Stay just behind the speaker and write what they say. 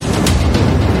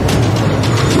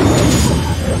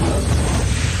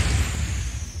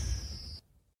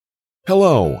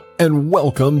Hello, and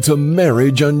welcome to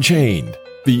Marriage Unchained,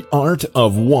 the art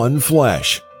of one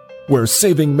flesh, where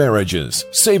saving marriages,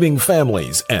 saving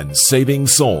families, and saving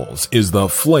souls is the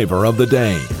flavor of the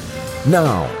day.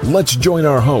 Now, let's join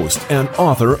our host and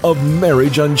author of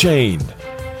Marriage Unchained,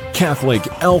 Catholic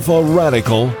Alpha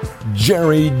Radical,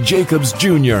 Jerry Jacobs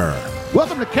Jr.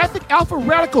 Welcome to Catholic Alpha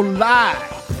Radical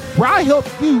Live, where I help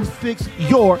you fix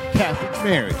your Catholic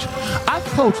marriage. I've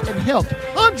coached and helped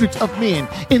hundreds of men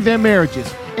in their marriages,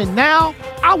 and now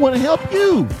I want to help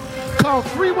you. Call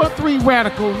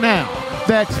 313-RADICAL now.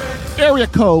 That's area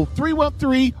code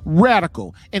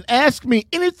 313-RADICAL, and ask me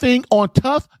anything on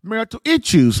tough marital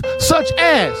issues, such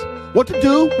as what to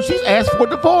do when she's asked for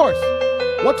divorce,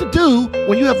 what to do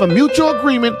when you have a mutual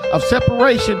agreement of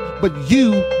separation but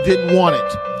you didn't want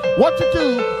it, what to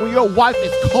do when your wife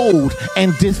is cold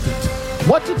and distant,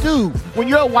 what to do when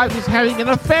your wife is having an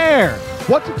affair,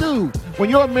 what to do when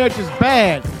your marriage is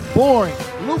bad, boring,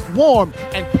 lukewarm,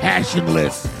 and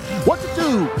passionless, what to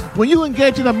do when you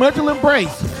engage in a marital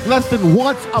embrace less than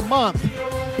once a month,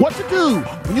 what to do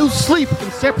when you sleep in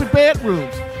separate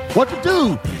bedrooms, what to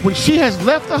do when she has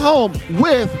left the home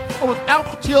with or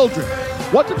without the children,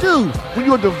 what to do when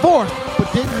you're divorced but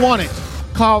didn't want it.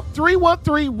 Call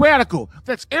 313-RADICAL.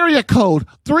 That's area code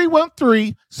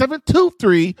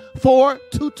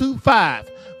 313-723-4225.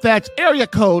 That's area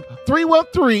code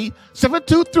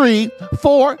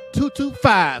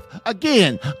 313-723-4225.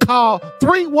 Again, call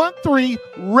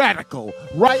 313-RADICAL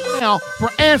right now for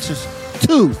answers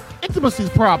to intimacy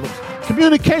problems,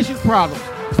 communication problems,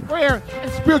 prayer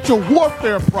and spiritual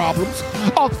warfare problems,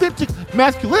 authentic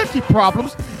masculinity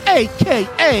problems,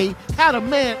 a.k.a. how to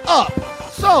man up.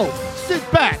 So, sit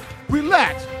back,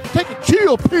 relax, take a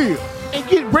chill pill, and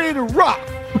get ready to rock.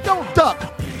 But don't duck.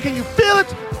 Can you feel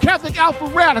it? Catholic Alpha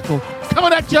Radical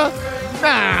coming at you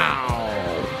now.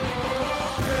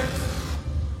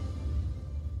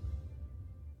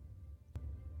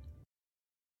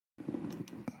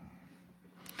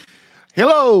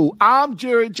 Hello, I'm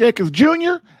Jerry Jacobs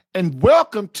Jr., and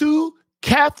welcome to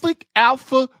Catholic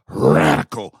Alpha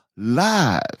Radical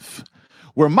Live,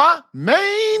 where my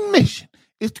main mission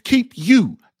is to keep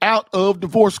you out of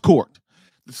divorce court.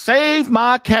 The Save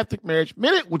My Catholic Marriage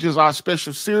Minute, which is our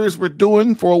special series we're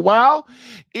doing for a while,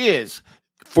 is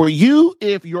for you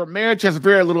if your marriage has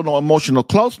very little no emotional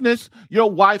closeness,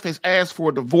 your wife has asked for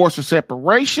a divorce or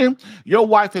separation, your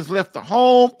wife has left the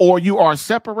home or you are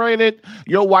separated,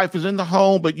 your wife is in the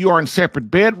home but you are in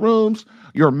separate bedrooms,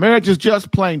 your marriage is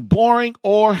just plain boring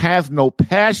or has no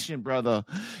passion, brother.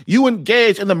 You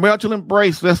engage in the marital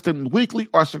embrace less than weekly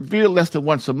or severe less than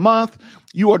once a month.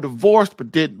 You are divorced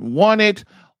but didn't want it.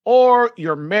 Or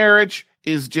your marriage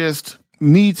is just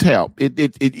needs help.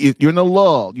 You're in a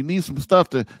lull. You need some stuff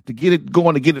to get it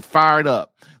going, to get it fired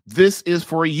up. This is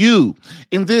for you.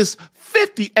 In this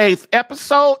 58th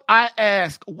episode, I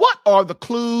ask, what are the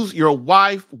clues your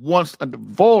wife wants a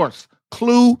divorce?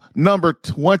 Clue number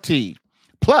 20.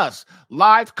 Plus,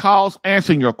 live calls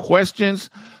answering your questions.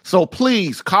 So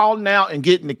please call now and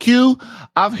get in the queue.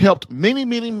 I've helped many,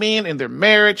 many men in their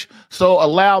marriage. So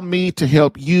allow me to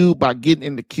help you by getting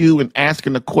in the queue and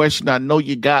asking the question. I know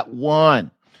you got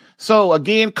one. So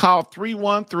again, call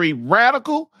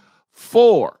 313-RADICAL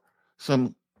for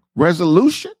some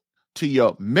resolution to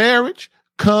your marriage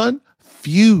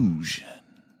confusion.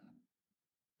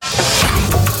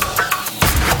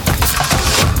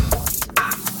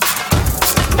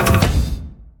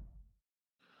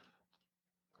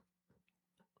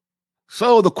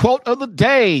 So the quote of the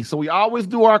day. So we always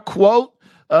do our quote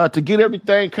to get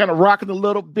everything kind of rocking a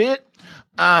little bit.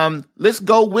 Let's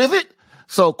go with it.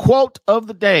 So quote of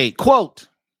the day. Quote,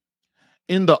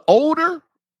 in the older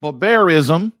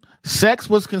barbarism, sex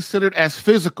was considered as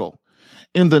physical.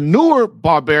 In the newer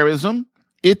barbarism,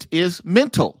 it is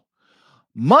mental.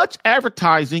 Much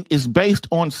advertising is based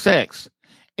on sex.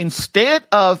 Instead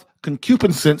of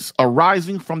concupiscence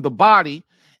arising from the body,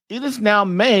 it is now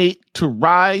made to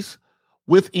rise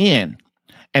within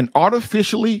an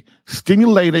artificially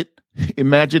stimulated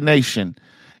imagination.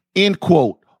 End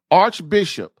quote.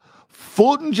 Archbishop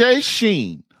Fulton J.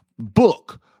 Sheen,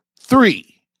 book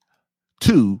 3,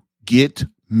 to Get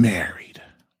Married.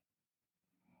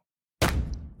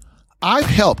 I've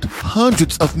helped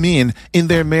hundreds of men in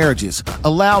their marriages.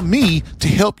 Allow me to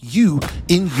help you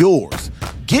in yours.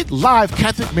 Get live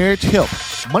Catholic marriage help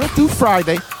Monday through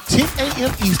Friday, 10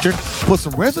 a.m. Eastern, for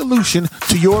some resolution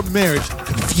to your marriage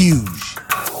confusion.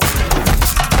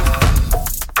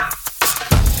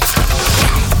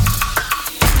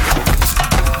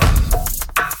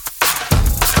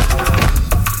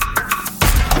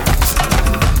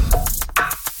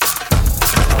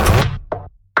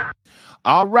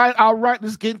 All right, all right.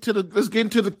 Let's get into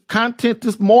the content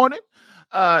this morning.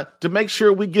 To make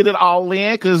sure we get it all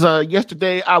in, because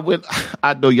yesterday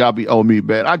I know y'all be on me,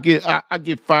 man. I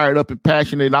get fired up and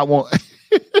passionate, and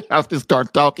I'll just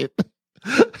start talking.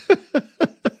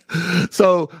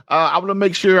 So I'm gonna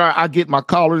make sure I get my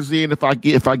callers in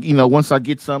once I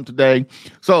get some today.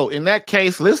 So in that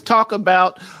case, let's talk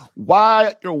about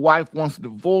why your wife wants a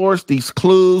divorce. These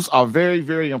clues are very,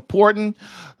 very important.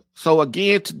 So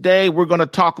again, today we're going to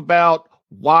talk about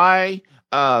why.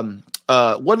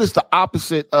 What is the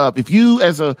opposite of if you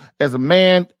as a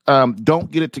man don't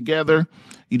get it together,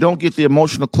 you don't get the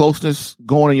emotional closeness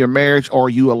going in your marriage, or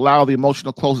you allow the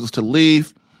emotional closeness to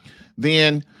leave,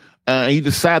 then you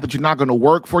decide that you're not going to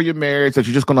work for your marriage, that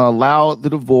you're just going to allow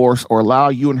the divorce or allow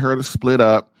you and her to split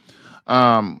up,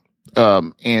 and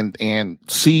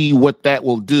see what that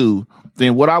will do.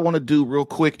 Then what I want to do real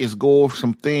quick is go over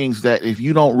some things that if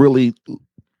you don't really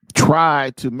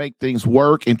try to make things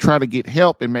work and try to get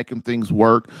help in making things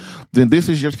work, then this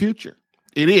is your future.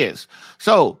 It is.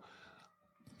 So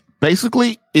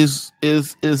basically is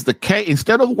the case.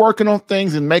 Instead of working on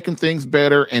things and making things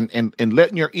better and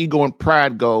letting your ego and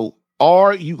pride go,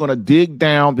 are you going to dig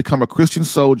down, become a Christian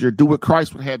soldier, do what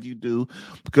Christ would have you do?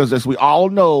 Because as we all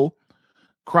know,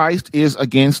 Christ is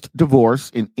against divorce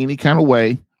in any kind of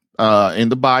way, in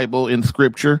the Bible, in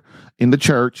scripture, in the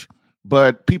church.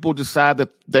 But people decide that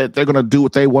they're going to do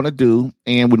what they want to do.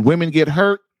 And when women get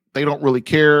hurt, they don't really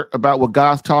care about what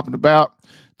God's talking about.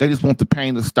 They just want the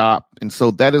pain to stop. And so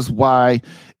that is why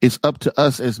it's up to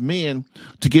us as men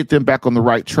to get them back on the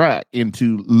right track and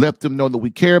to let them know that we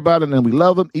care about them and we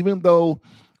love them, even though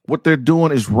what they're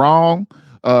doing is wrong.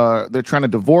 They're trying to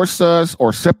divorce us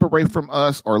or separate from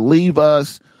us or leave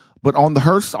us. But on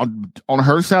her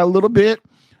side a little bit,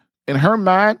 in her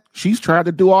mind, she's tried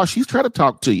to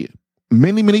talk to you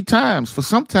many, many times for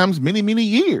sometimes many, many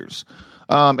years.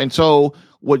 And so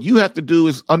what you have to do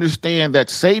is understand that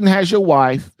Satan has your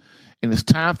wife, and it's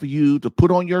time for you to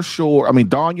don your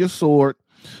sword,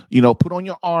 put on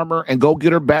your armor and go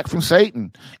get her back from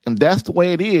Satan. And that's the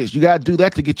way it is. You got to do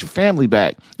that to get your family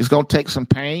back. It's going to take some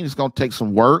pain. It's going to take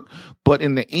some work, but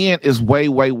in the end, it's way,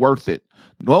 way worth it.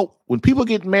 Well, when people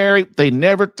get married, they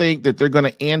never think that they're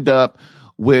going to end up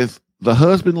with the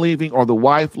husband leaving or the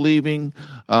wife leaving,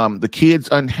 the kids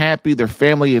unhappy, their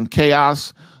family in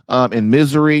chaos and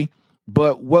misery.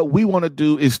 But what we want to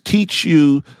do is teach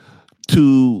you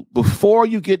to, before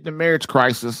you get in the marriage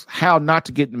crisis, how not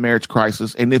to get in the marriage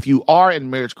crisis. And if you are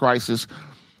in marriage crisis,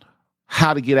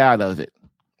 how to get out of it.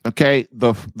 Okay.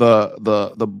 The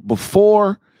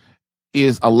before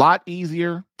is a lot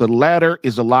easier. The latter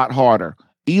is a lot harder.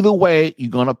 Either way, you're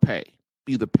going to pay.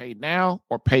 Either pay now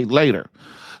or pay later.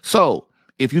 So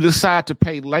if you decide to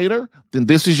pay later, then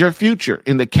this is your future.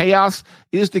 In the chaos,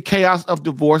 is the chaos of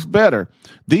divorce better?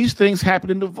 These things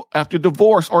happen after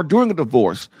divorce or during a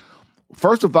divorce.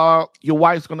 First of all, your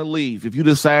wife's going to leave if you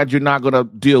decide you're not going to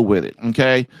deal with it.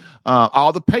 Okay.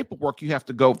 All the paperwork you have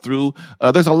to go through.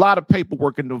 There's a lot of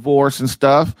paperwork in divorce and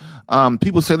stuff.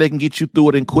 People say they can get you through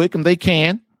it in quick, and they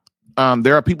can.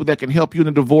 There are people that can help you in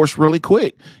a divorce really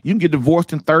quick. You can get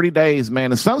divorced in 30 days,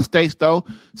 man. In some states, though,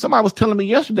 somebody was telling me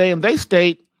yesterday in they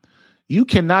state, you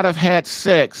cannot have had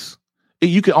sex.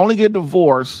 You can only get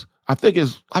divorced. I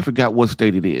forgot what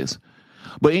state it is.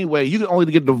 But anyway, you can only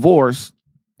get divorced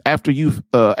after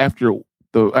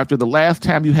the last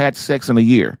time you had sex in a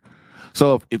year.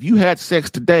 So if you had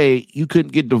sex today, you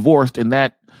couldn't get divorced in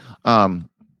that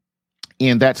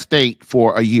state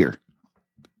for a year.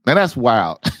 Now that's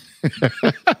wild.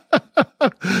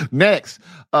 Next,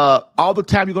 all the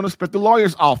time you're going to spend at the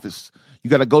lawyer's office.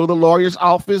 You got to go to the lawyer's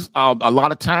office. A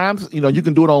lot of times, you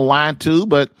can do it online too,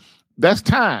 but that's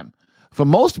time. For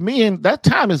most men, that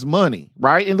time is money,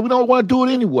 right? And we don't want to do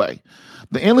it anyway.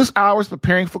 The endless hours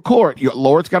preparing for court. Your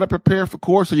lawyer's got to prepare for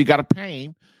court, so you got to pay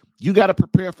him. You got to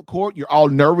prepare for court. You're all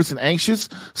nervous and anxious.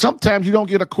 Sometimes you don't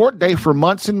get a court date for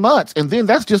months and months. And then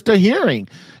that's just a hearing.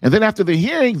 And then after the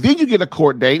hearing, then you get a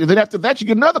court date. And then after that, you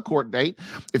get another court date.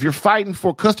 If you're fighting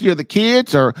for custody of the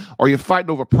kids or you're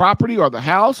fighting over property or the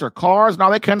house or cars and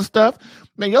all that kind of stuff,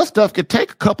 man, your stuff could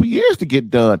take a couple years to get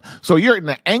done. So you're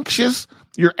anxious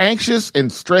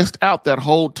and stressed out that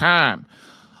whole time.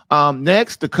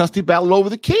 Next, the custody battle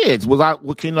over the kids,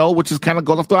 which is kind of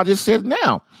goes off what I just said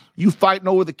now. You fighting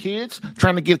over the kids,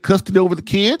 trying to get custody over the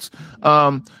kids.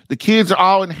 The kids are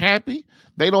all unhappy.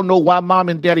 They don't know why mom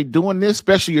and daddy doing this,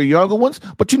 especially your younger ones.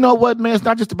 But you know what, man? It's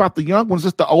not just about the young ones.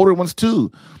 It's the older ones,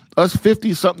 too. Us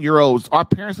 50-something-year-olds, our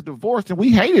parents are divorced, and we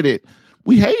hated it.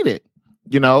 We hate it.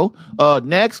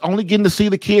 Next, only getting to see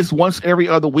the kids once every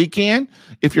other weekend.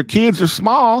 If your kids are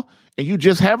small and you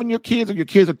just having your kids, or your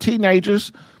kids are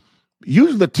teenagers,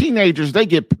 usually the teenagers, they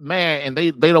get mad and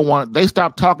they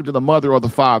stop talking to the mother or the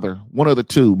father, one of the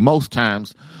two. Most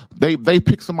times they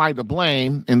pick somebody to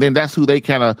blame, and then that's who they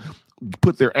kind of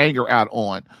put their anger out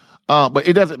on. But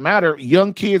it doesn't matter.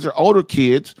 Young kids or older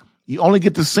kids, you only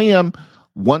get to see them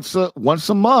once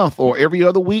a month, or every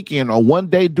other weekend, or one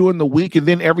day during the week, and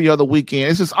then every other weekend.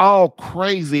 It's just all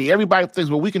crazy. Everybody thinks,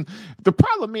 well, we can. The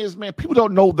problem is, man, people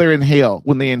don't know they're in hell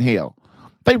when they're in hell.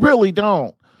 They really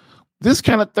don't. This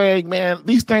kind of thing, man,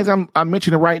 these things I'm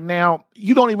mentioning right now,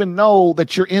 you don't even know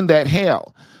that you're in that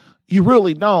hell. You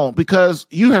really don't, because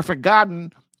you have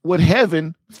forgotten what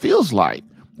heaven feels like,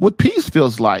 what peace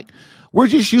feels like. We're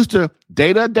just used to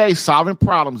day-to-day solving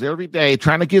problems every day,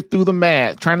 trying to get through the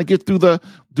math, trying to get through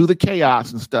the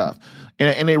chaos and stuff.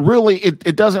 And it really,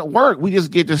 it doesn't work. We just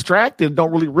get distracted,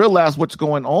 don't really realize what's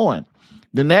going on.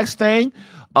 The next thing,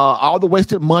 all the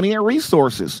wasted money and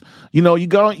resources. You know, you're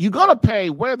gonna pay,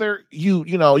 whether you're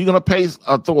gonna pay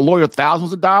a lawyer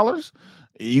thousands of dollars.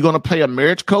 You're gonna pay a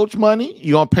marriage coach money.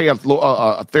 You're gonna pay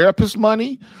a therapist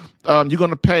money. You're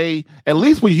gonna pay, at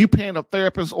least when you paying a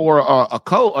therapist or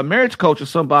a marriage coach or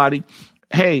somebody.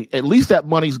 Hey, at least that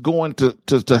money's going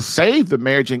to save the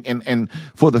marriage and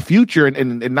for the future,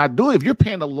 and not do it. If you're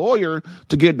paying a lawyer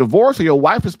to get divorced, or your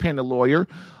wife is paying a lawyer,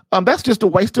 that's just a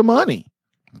waste of money.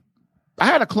 I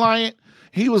had a client,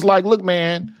 he was like, look,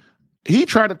 man, he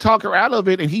tried to talk her out of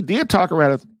it, and he did talk her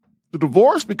out of the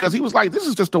divorce, because he was like, this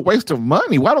is just a waste of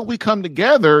money. Why don't we come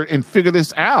together and figure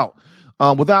this out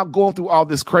without going through all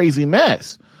this crazy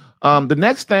mess? The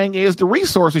next thing is the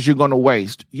resources you're going to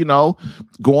waste,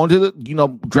 going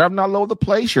to driving all over the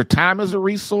place. Your time is a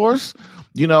resource,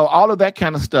 all of that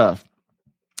kind of stuff.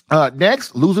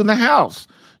 Next, losing the house.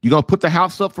 You're going to put the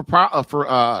house up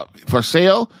for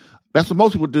sale. That's what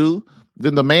most people do.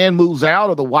 Then the man moves out,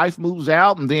 or the wife moves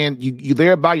out, and then you're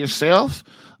there by yourself.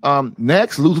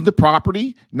 Next, losing the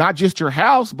property, not just your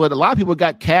house, but a lot of people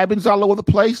got cabins all over the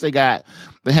place. They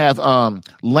have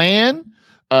land.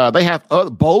 They have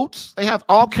boats. They have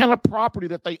all kind of property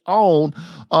that they own.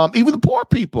 Even poor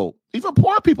people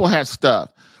have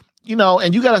stuff,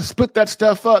 and you got to split that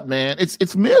stuff up, man.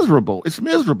 It's miserable. It's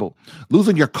miserable.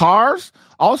 Losing your cars.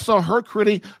 Also, her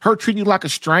treating you like a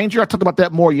stranger. I talked about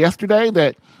that more yesterday,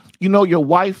 that, your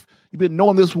wife, you've been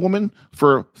knowing this woman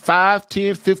for 5,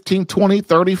 10, 15, 20,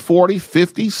 30, 40,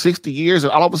 50, 60 years.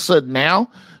 And all of a sudden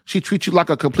now she treats you like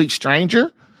a complete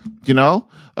stranger.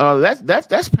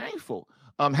 That's painful.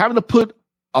 Having to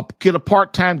get a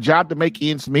part-time job to make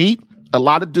ends meet. A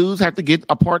lot of dudes have to get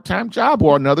a part-time job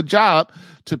or another job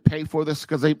to pay for this,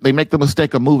 because they make the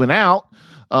mistake of moving out.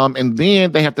 And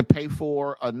then they have to pay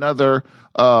for another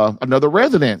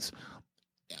residence.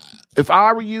 If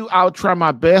I were you, I would try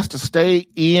my best to stay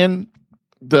in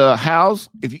the house.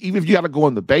 Even if you got to go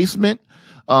in the basement,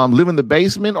 live in the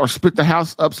basement, or split the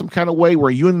house up some kind of way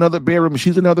where you're in another bedroom and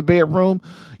she's in another bedroom.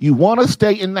 You want to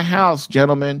stay in the house,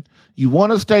 gentlemen. You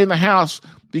want to stay in the house,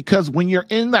 because when you're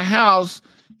in the house,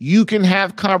 you can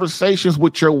have conversations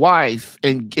with your wife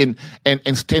and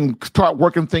start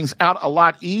working things out a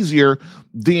lot easier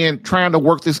than trying to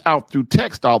work this out through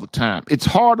text all the time. It's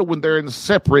harder when they're in a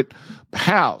separate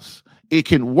house. It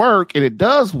can work, and it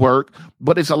does work,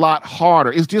 but it's a lot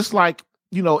harder. It's just like,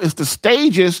 it's the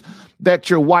stages that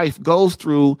your wife goes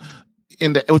through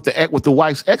with the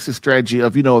wife's exit strategy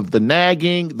of, the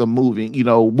nagging, the moving,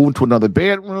 moving to another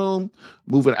bedroom,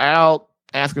 moving out,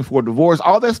 asking for a divorce.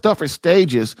 All that stuff are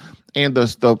stages. And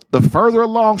the further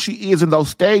along she is in those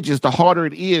stages, the harder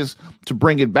it is to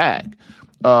bring it back.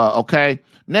 Okay.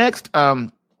 Next,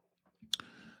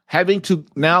 having to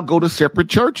now go to separate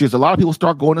churches. A lot of people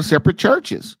start going to separate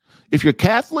churches. If you're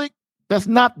Catholic, that's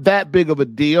not that big of a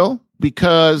deal,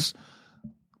 because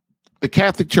the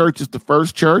Catholic Church is the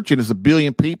first church, and it's 1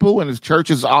 billion people, and its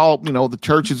churches the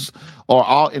churches are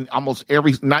all in almost in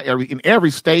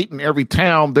every state and every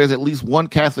town. There's at least one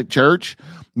Catholic church,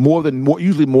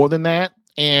 usually more than that.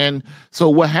 And so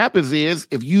what happens is,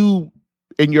 if you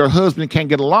and your husband can't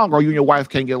get along, or you and your wife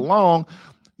can't get along,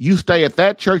 you stay at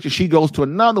that church and she goes to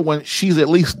another one. She's at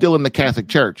least still in the Catholic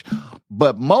Church.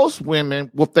 But most women,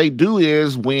 what they do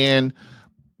is, when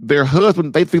they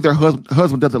think their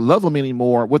husband doesn't love them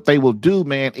anymore, what they will do,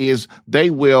 man, is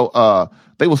they will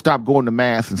stop going to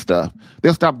mass and stuff.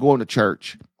 They'll stop going to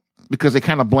church, because they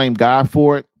kind of blame God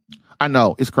for it. I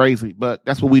know it's crazy, but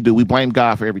that's what we do. We blame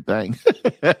God for everything.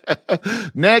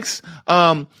 Next,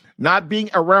 not being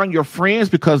around your friends,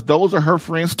 because those are her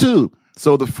friends too.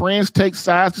 So the friends take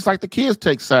sides just like the kids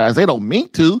take sides. They don't mean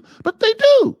to, but they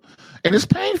do. And it's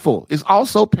painful. It's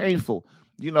also painful.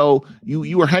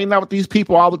 You were hanging out with these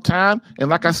people all the time. And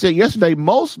like I said yesterday,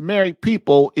 most married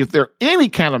people, if they're any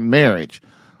kind of marriage,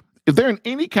 if they're in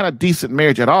any kind of decent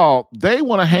marriage at all, they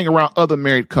want to hang around other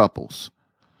married couples.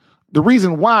 The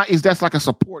reason why is that's like a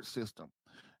support system.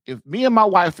 If me and my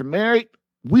wife are married,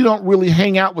 we don't really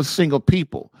hang out with single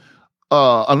people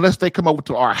unless they come over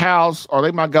to our house or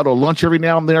they might go to lunch every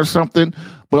now and then or something.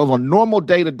 But on a normal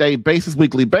day-to-day basis,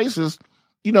 weekly basis,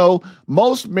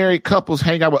 most married couples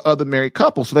hang out with other married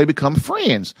couples, so they become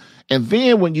friends. And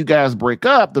then when you guys break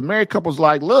up, the married couple's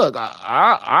like, look,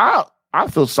 I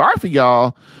feel sorry for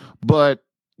y'all, but,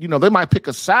 they might pick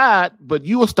a side, but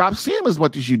you will stop seeing them as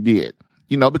much as you did,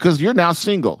 because you're now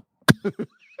single.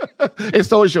 And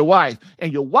so is your wife.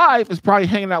 And your wife is probably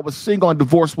hanging out with single and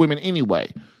divorced women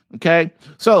anyway. Okay.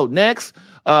 So next,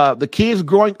 the kids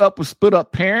growing up with split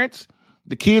up parents.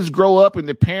 The kids grow up and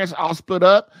the parents all split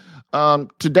up.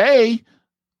 Today,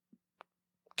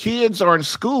 kids are in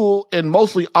school and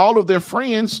mostly all of their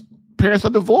friends' parents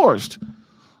are divorced.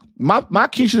 My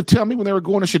kids used to tell me when they were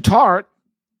going to Chatard,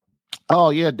 oh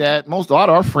yeah, Dad, a lot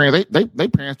of our friends, they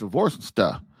parents divorced and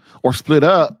stuff or split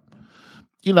up.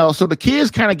 So the kids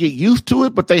kind of get used to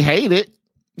it, but they hate it.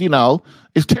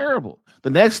 It's terrible. The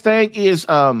next thing is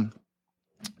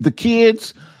the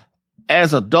kids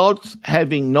as adults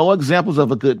having no examples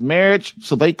of a good marriage.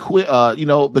 So they quit.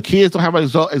 The kids don't have an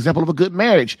example of a good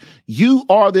marriage. You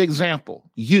are the example.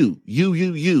 You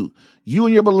and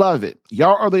your beloved.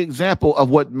 Y'all are the example of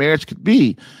what marriage could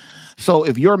be. So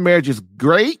if your marriage is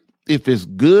great, if it's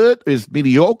good, it's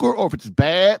mediocre, or if it's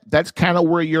bad, that's kind of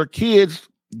where your kids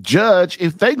judge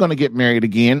if they're going to get married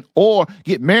again or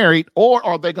get married, or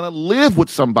are they going to live with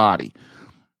somebody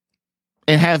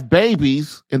and have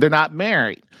babies and they're not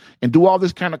married and do all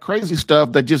this kind of crazy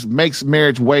stuff that just makes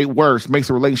marriage way worse, makes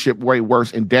a relationship way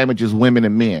worse, and damages women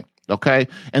and men. Okay.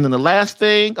 And then the last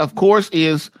thing, of course,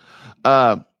 is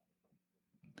the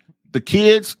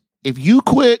kids. If you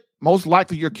quit, most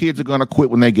likely your kids are going to quit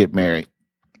when they get married.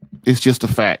 It's just a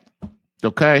fact.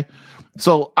 Okay.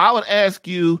 So I would ask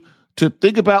you to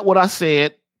think about what I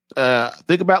said.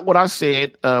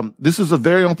 This is a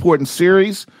very important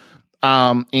series.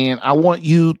 And I want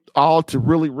you all to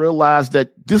really realize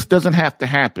that this doesn't have to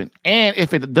happen. And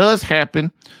if it does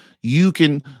happen, you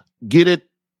can get it.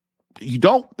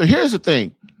 Here's the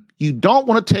thing. You don't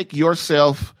want to take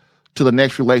yourself to the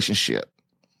next relationship.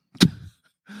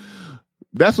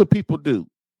 That's what people do.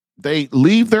 They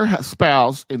leave their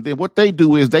spouse, and then what they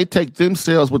do is they take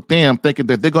themselves with them, thinking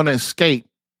that they're going to escape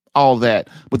all that.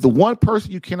 But the one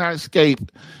person you cannot escape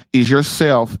is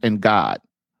yourself and God.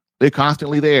 They're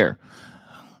constantly there.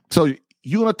 So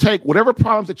you're going to take whatever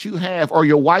problems that you have or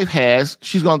your wife has,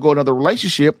 she's going to go another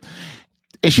relationship,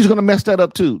 and she's going to mess that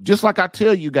up too. Just like I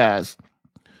tell you guys,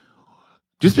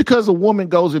 just because a woman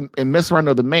goes and messes around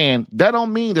with another man, that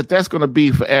don't mean that that's going to be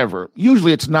forever.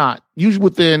 Usually it's not. Usually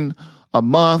within a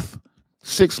month,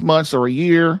 6 months, or a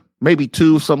year, maybe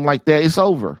 2, something like that, it's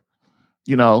over.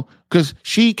 Because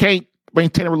she can't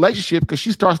maintain a relationship because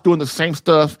she starts doing the same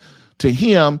stuff to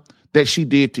him that she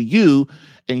did to you.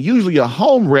 And usually a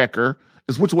home wrecker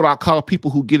is what I call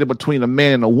people who get in between a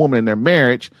man and a woman in their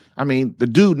marriage. I mean, the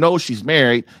dude knows she's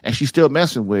married and she's still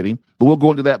messing with him, but we'll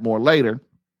go into that more later.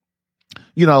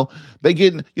 They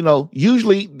get,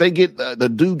 usually they get, the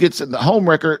dude gets in the home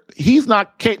wrecker.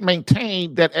 Can't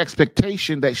maintain that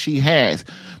expectation that she has,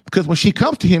 because when she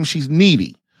comes to him, she's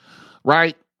needy,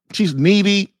 right? She's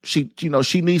needy. She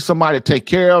needs somebody to take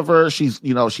care of her. She's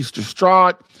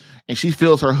distraught, and she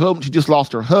feels she just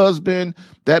lost her husband.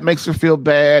 That makes her feel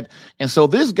bad. And so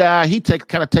this guy, he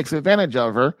kind of takes advantage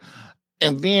of her.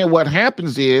 And then what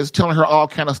happens is telling her all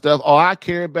kind of stuff. Oh, I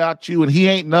care about you, and he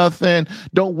ain't nothing.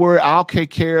 Don't worry, I'll take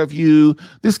care of you.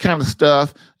 This kind of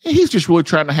stuff. And he's just really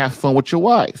trying to have fun with your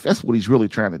wife. That's what he's really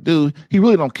trying to do. He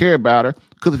really don't care about her,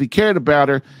 because if he cared about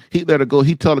her, he'd let her go.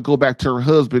 He'd tell her to go back to her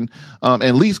husband, and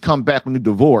at least come back when you're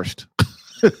divorced.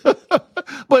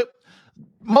 But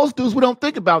most dudes, we don't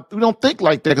think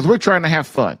like that, because we're trying to have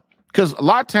fun. Because a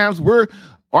lot of times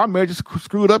our marriage is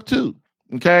screwed up too.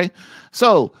 Okay,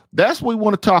 so that's what we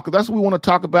want to talk. That's what we want to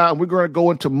talk about, and we're going to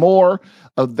go into more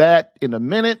of that in a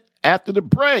minute after the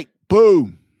break.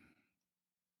 Boom.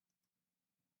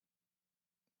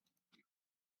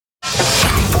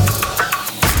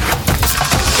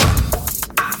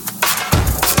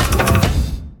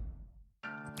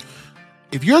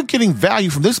 If you're getting value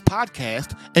from this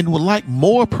podcast and would like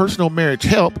more personal marriage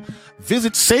help,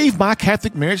 visit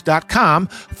SaveMyCatholicMarriage.com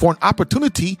for an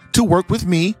opportunity to work with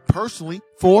me personally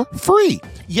for free.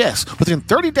 Yes, within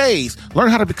 30 days, learn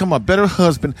how to become a better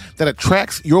husband that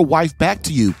attracts your wife back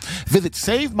to you. Visit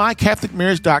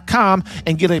SaveMyCatholicMarriage.com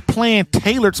and get a plan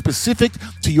tailored specific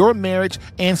to your marriage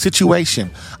and situation.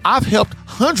 I've helped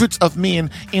hundreds of men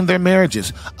in their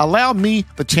marriages. Allow me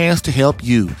the chance to help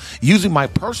you using my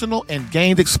personal and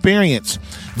gained experience.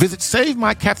 Visit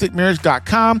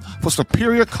SaveMyCatholicMarriage.com for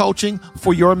superior coaching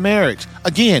for your marriage.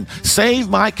 Again,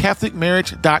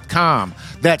 SaveMyCatholicMarriage.com.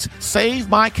 That's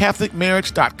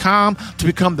SaveMyCatholicMarriage.com to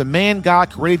become the man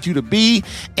God created you to be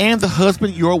and the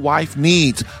husband your wife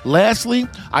needs. Lastly,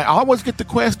 I always get the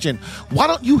question, why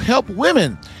don't you help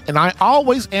women? And I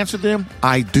always answer them,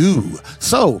 I do.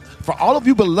 So, for all of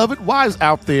you beloved wives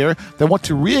out there that want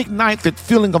to reignite that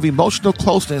feeling of emotional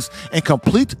closeness and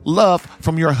complete love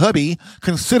from your hubby,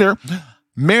 consider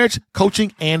marriage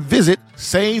coaching and visit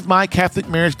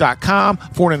SaveMyCatholicMarriage.com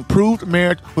for an improved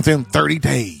marriage within 30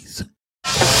 days.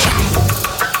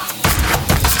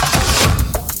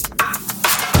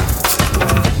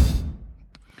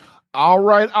 All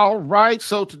right.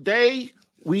 So today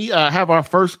we have our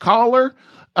first caller.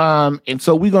 And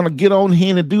so we're going to get on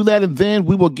here and do that. And then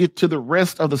we will get to the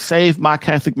rest of the Save My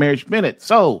Catholic Marriage Minute.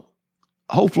 So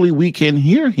hopefully we can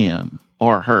hear him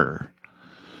or her.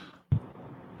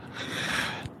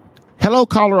 Hello,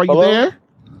 caller. Are you there?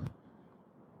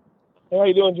 Hey, how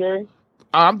you doing, Jerry?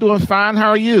 I'm doing fine. How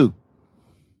are you?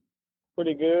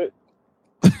 Pretty good.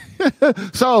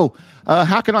 So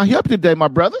how can I help you today, my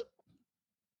brother?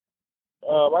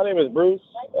 My name is Bruce.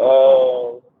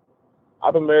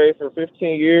 I've been married for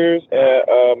 15 years,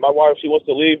 and my wife, she wants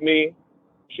to leave me.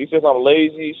 She says I'm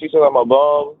lazy. She says I'm a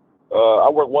bum. I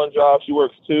work one job. She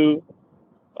works two.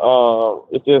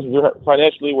 It's just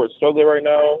financially we're struggling right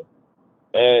now,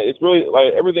 and it's really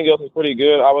like everything else is pretty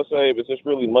good, I would say, but it's just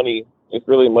really money. It's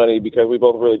really money because we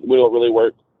don't really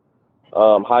work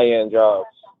high-end jobs.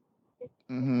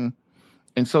 Mm-hmm.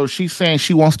 And so she's saying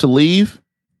she wants to leave,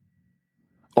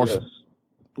 or yes.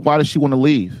 Why does she want to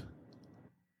leave?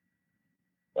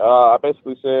 I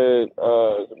basically said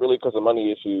it's really because of money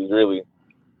issues, really.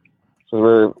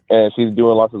 And she's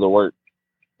doing lots of the work.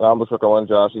 I'm just working one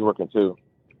job. She's working two.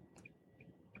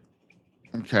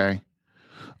 Okay.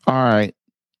 All right.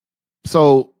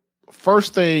 So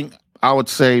first thing I would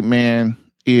say, man,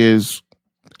 is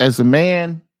as a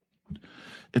man,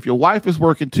 if your wife is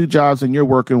working two jobs and you're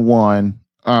working one,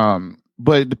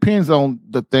 but it depends on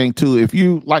the thing too. If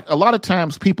you like, a lot of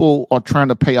times people are trying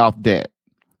to pay off debt.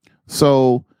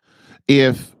 So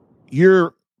if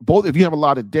you have a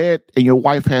lot of debt and your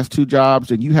wife has two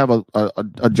jobs and you have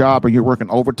a job and you're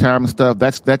working overtime and stuff,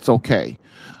 that's okay.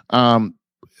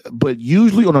 But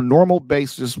usually on a normal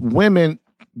basis, women,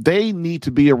 they need to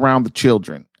be around the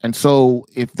children. And so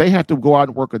if they have to go out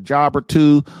and work a job or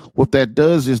two, what that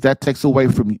does is that takes away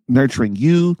from nurturing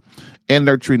you and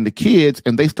nurturing the kids,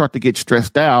 and they start to get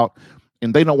stressed out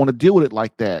and they don't want to deal with it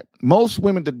like that. Most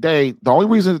women today, the only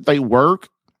reason that they work,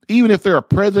 even if they're a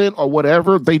president or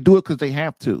whatever, they do it because they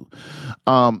have to.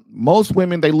 Most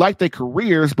women, they like their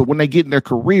careers, but when they get in their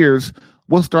careers,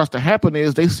 what starts to happen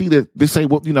is they say,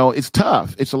 well, it's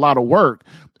tough. It's a lot of work.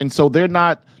 And so they're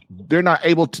not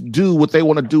able to do what they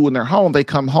want to do in their home. They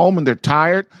come home and they're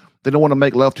tired. They don't want to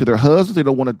make love to their husbands. They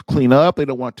don't want to clean up. They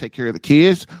don't want to take care of the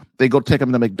kids. They go take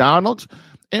them to McDonald's.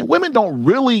 And women don't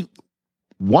really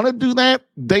want to do that.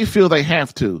 They feel they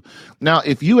have to. Now,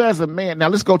 if you as a man, now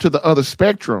let's go to the other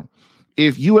spectrum.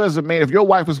 If you as a man, if your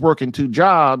wife is working two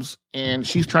jobs and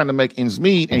she's trying to make ends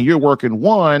meet and you're working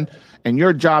one and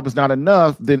your job is not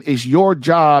enough, then it's your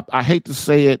job. I hate to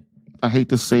say it.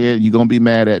 You're going to be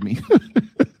mad at me.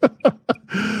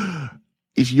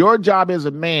 It's your job as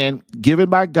a man, given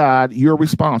by God. You're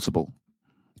responsible.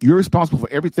 You're responsible for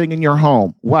everything in your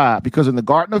home. Why? Because in the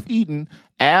Garden of Eden,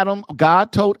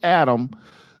 God told Adam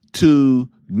to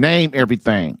name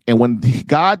everything. And when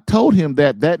God told him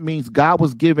that means God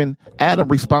was giving Adam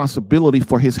responsibility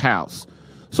for his house.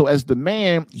 So as the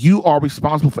man, you are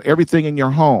responsible for everything in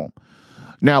your home.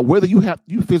 Now, whether you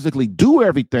physically do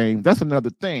everything, that's another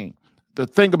thing. The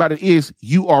thing about it is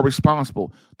you are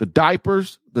responsible. The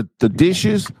diapers, the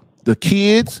dishes, the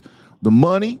kids, the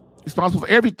money, responsible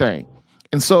for everything.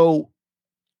 And so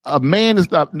a man is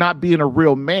not being a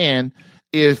real man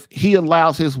if he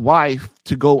allows his wife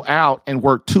to go out and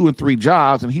work 2 and 3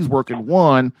 jobs and he's working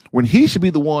one when he should be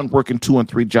the one working 2 and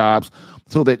 3 jobs,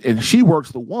 so that and she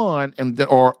works the one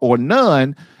or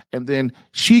none, and then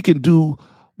she can do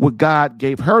what God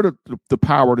gave her the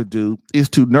power to do, is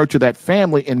to nurture that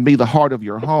family and be the heart of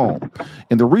your home.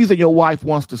 And the reason your wife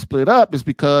wants to split up is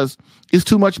because it's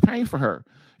too much pain for her.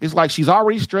 It's like she's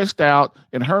already stressed out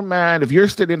in her mind. If you're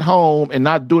sitting home and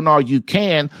not doing all you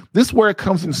can, this is where it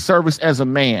comes in service as a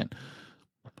man.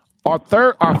 Our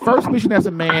first mission as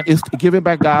a man is to given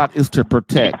by God is to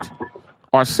protect.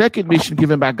 Our second mission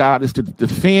given by God is to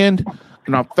defend.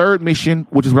 And our third mission,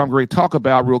 which is what I'm going to talk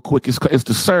about real quick, is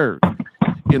to serve.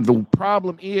 And the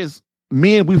problem is,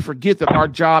 men, we forget that our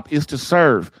job is to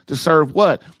serve. To serve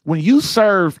what? When you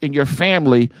serve in your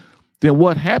family, then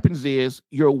what happens is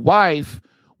your wife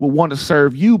will want to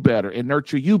serve you better and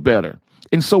nurture you better.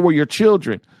 And so will your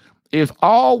children. If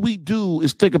all we do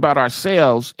is think about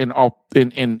ourselves and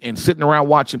sitting around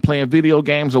watching, playing video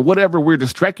games or whatever we're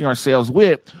distracting ourselves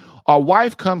with, our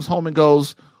wife comes home and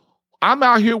goes, I'm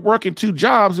out here working 2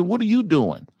 jobs, and what are you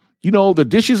doing? The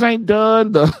dishes ain't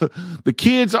done, the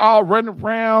kids are all running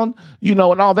around, and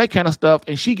all that kind of stuff.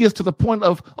 And she gets to the point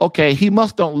of, okay, he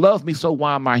must don't love me, so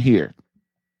why am I here?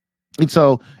 And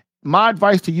so my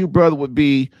advice to you, brother, would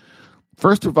be,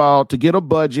 first of all, to get a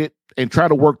budget and try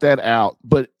to work that out.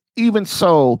 But even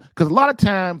so, because a lot of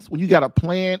times when you got a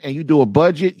plan and you do a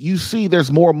budget, you see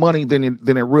there's more money than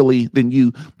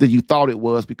you thought it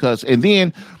was, and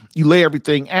then you lay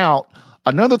everything out.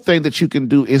 Another thing that you can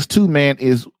do is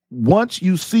once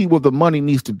you see where the money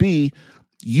needs to be,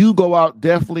 you go out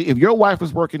definitely. If your wife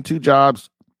is working 2 jobs,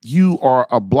 you are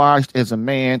obliged as a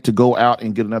man to go out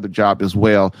and get another job as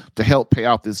well to help pay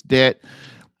off this debt.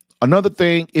 Another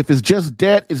thing, if it's just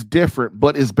debt, it's different,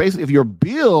 but it's basically if your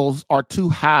bills are too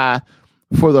high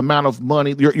for the amount of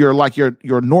money,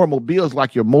 your normal bills,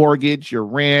 like your mortgage, your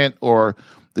rent, or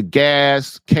the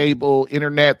gas, cable,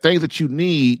 internet, things that you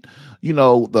need,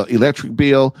 the electric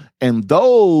bill, and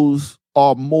those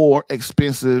are more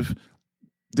expensive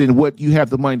than what you have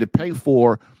the money to pay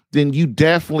for, then you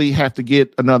definitely have to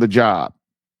get another job,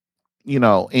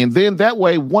 and then that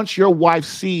way, once your wife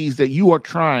sees that you are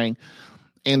trying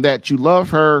and that you love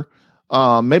her,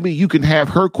 maybe you can have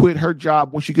her quit her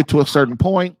job once you get to a certain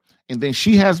point, and then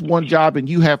she has 1 job and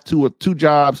you have 2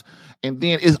 jobs. And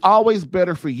then it's always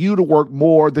better for you to work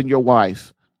more than your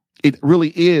wife. It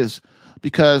really is,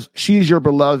 because she's your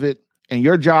beloved, and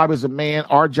your job as a man,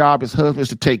 our job as husbands, is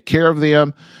to take care of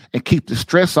them and keep the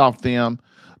stress off them,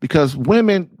 because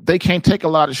women, they can't take a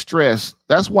lot of stress.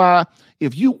 That's why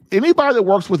anybody that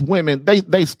works with women,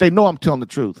 they know I'm telling the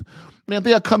truth. Man,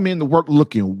 they'll come in to work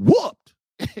looking whooped.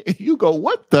 You go,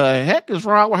 what the heck is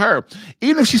wrong with her?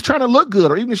 Even if she's trying to look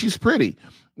good or even if she's pretty,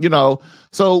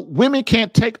 So women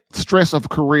can't take stress of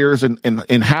careers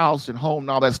and house and home and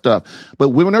all that stuff. But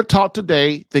women are taught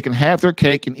today they can have their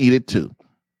cake and eat it too.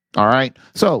 All right.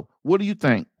 So what do you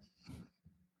think?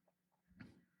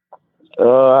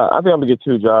 I think I'm gonna get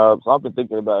 2 jobs. I've been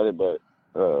thinking about it, but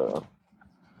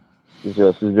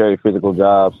it's very physical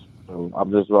jobs.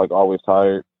 I'm just always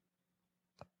tired.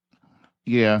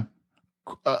 Yeah.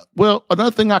 Well,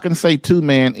 another thing I can say too,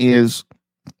 man, is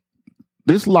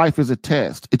this life is a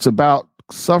test. It's about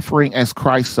suffering as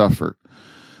Christ suffered.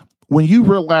 When you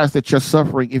realize that you're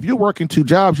suffering, if you're working 2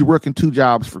 jobs, you're working 2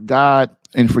 jobs for God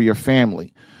and for your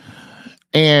family.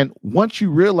 And once you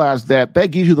realize that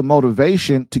gives you the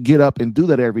motivation to get up and do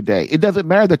that every day. It doesn't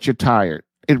matter that you're tired.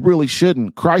 It really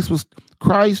shouldn't.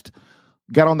 Christ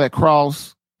got on that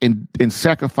cross and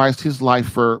sacrificed his life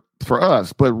for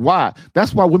us. But why?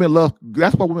 That's why women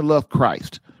love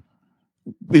Christ.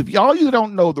 If y'all you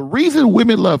don't know, the reason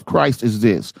women love Christ is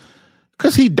this,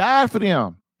 because he died for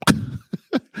them.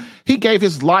 He gave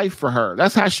his life for her.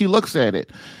 That's how she looks at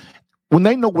it. When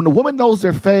the woman knows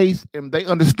their faith and they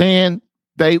understand,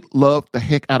 they love the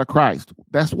heck out of Christ.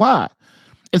 That's why.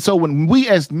 And so when we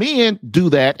as men do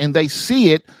that and they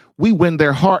see it, we win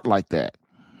their heart like that.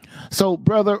 So,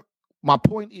 brother, my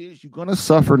point is, you're going to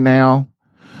suffer now,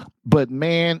 but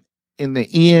man, in the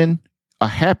end, a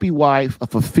happy wife, a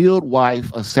fulfilled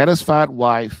wife, a satisfied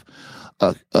wife,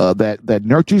 that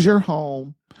nurtures your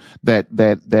home, that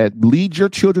leads your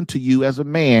children to you as a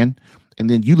man, and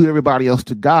then you lead everybody else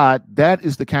to God. That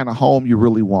is the kind of home you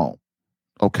really want.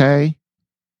 Okay?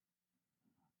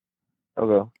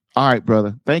 Okay. All right,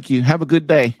 brother. Thank you. Have a good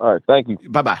day. All right. Thank you.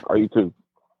 Bye-bye. Are you too?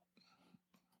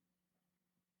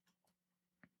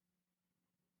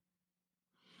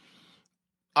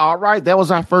 All right, that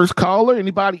was our first caller.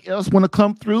 Anybody else want to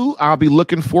come through? I'll be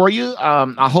looking for you.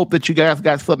 I hope that you guys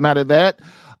got something out of that.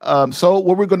 So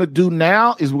what we're going to do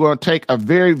now is we're going to take a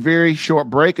very, very short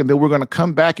break, and then we're going to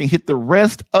come back and hit the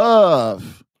rest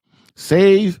of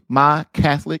Save My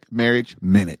Catholic Marriage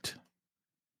Minute.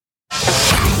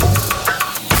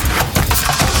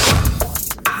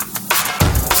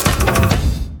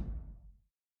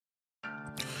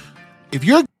 If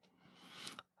you're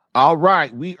All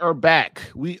right, we are back.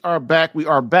 We are back. We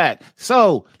are back.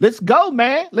 So let's go,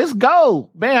 man. Let's go,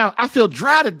 man. I feel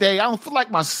dry today. I don't feel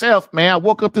like myself, man. I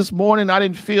woke up this morning. I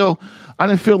didn't feel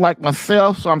like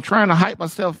myself. So I'm trying to hype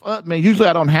myself up, man. Usually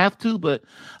I don't have to, but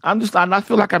I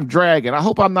feel like I'm dragging. I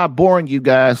hope I'm not boring you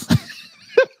guys.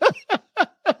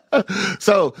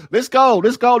 So let's go.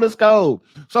 Let's go. Let's go.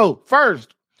 So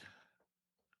first,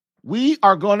 we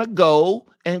are going to go.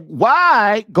 And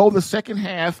why go the second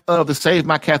half of the Save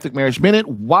My Catholic Marriage Minute?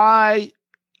 Why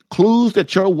clues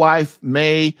that your wife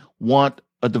may want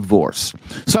a divorce?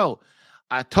 So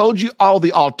I told you all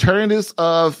the alternatives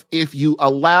of if you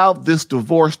allow this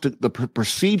divorce, the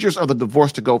procedures of the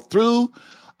divorce to go through.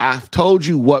 I've told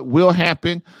you what will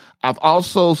happen. I've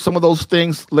also, some of those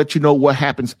things let you know what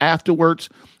happens afterwards.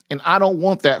 And I don't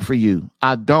want that for you.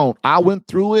 I don't. I went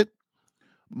through it.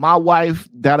 My wife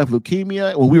died of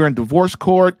leukemia when we were in divorce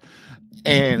court,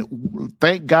 and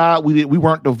thank God we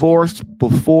weren't divorced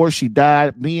before she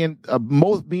died. Me and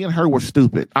her were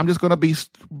stupid. I'm just gonna be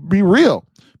real.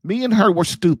 Me and her were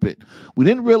stupid. We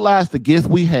didn't realize the gift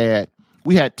we had.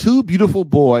 We had two beautiful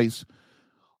boys.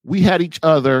 We had each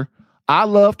other. I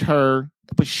loved her,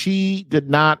 but she did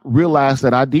not realize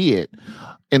that I did.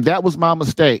 And that was my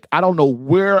mistake. I don't know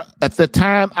where at the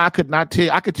time I could not tell.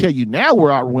 I could tell you now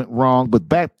where I went wrong, but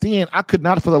back then I could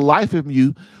not for the life of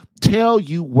you tell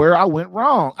you where I went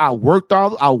wrong. I worked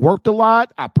a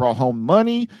lot. I brought home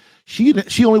money. She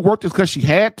only worked because she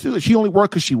had to. She only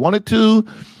worked because she wanted to.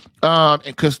 And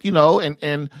because,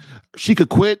 and she could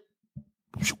quit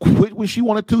when she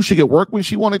wanted to. She could work when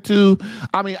she wanted to.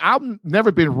 I mean, I've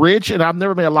never been rich and I've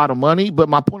never made a lot of money, but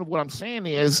my point of what I'm saying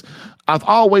is I've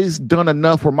always done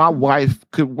enough where my wife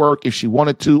could work if she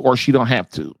wanted to, or she don't have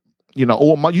to,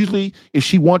 usually if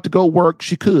she wanted to go work,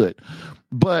 she could.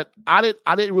 But I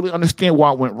didn't really understand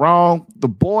why it went wrong. The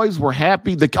boys were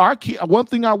happy. One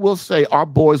thing I will say, our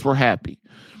boys were happy.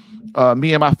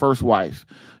 Me and my first wife.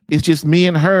 It's just me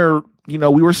and her, we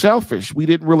were selfish. We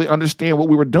didn't really understand what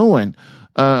we were doing.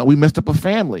 We messed up a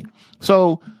family.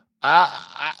 So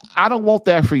I don't want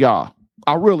that for y'all.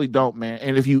 I really don't, man.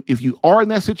 And if you are in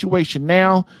that situation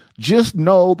now, just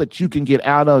know that you can get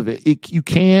out of it. You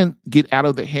can get out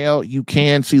of the hell. You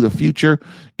can see the future.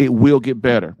 It will get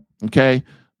better. Okay.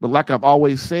 But like I've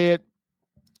always said,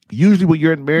 usually when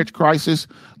you're in marriage crisis,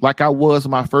 like I was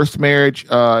in my first marriage,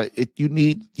 you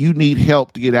need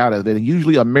help to get out of it. And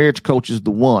usually a marriage coach is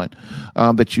the one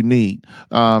that you need.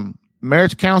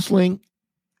 Marriage counseling,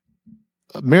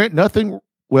 I'm not going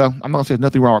to say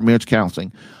nothing wrong with marriage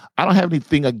counseling. I don't have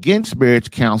anything against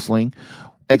marriage counseling,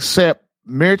 except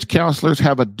marriage counselors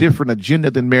have a different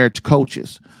agenda than marriage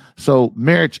coaches. So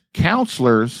marriage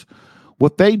counselors,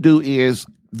 what they do is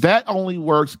that only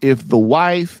works if the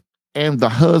wife and the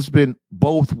husband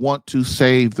both want to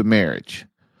save the marriage.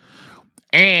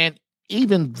 And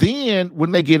even then,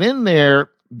 when they get in there,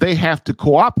 they have to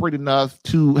cooperate enough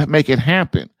to make it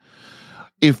happen.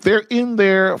 If they're in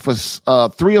there for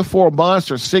 3 or 4 months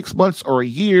or 6 months or a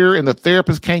year and the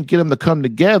therapist can't get them to come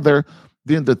together,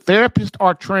 then the therapists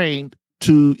are trained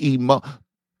to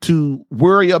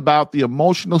worry about the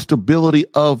emotional stability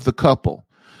of the couple,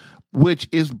 which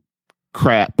is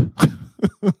crap.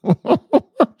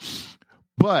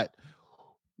 But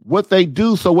what they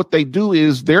do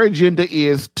is their agenda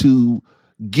is to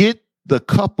get the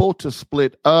couple to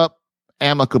split up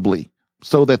amicably,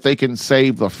 so that they can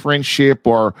save the friendship,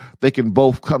 or they can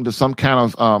both come to some kind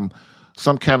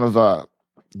of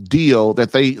deal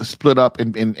that they split up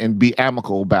and be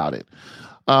amicable about it.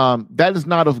 That is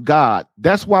not of God.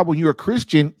 That's why when you're a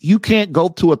Christian, you can't go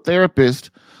to a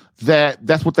therapist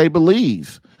that's what they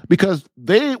believe, because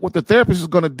what the therapist is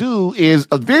going to do is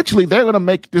eventually they're going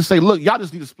to just say, look, y'all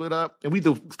just need to split up, and we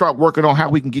need to start working on how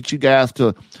we can get you guys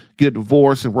to get a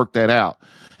divorce and work that out.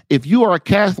 If you are a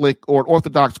Catholic or an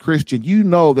Orthodox Christian, you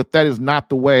know that is not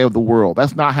the way of the world.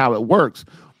 That's not how it works.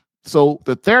 So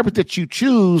the therapist that you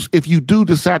choose, if you do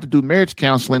decide to do marriage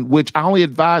counseling, which I only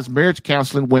advise marriage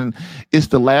counseling when it's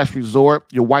the last resort,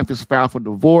 your wife is filed for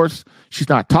divorce, she's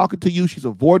not talking to you, she's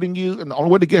avoiding you, and the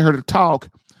only way to get her to talk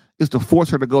is to force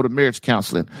her to go to marriage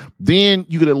counseling. Then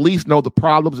you could at least know the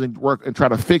problems and work and try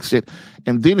to fix it.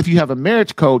 And then if you have a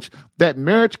marriage coach, that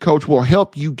marriage coach will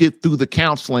help you get through the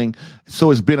counseling so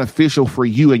it's beneficial for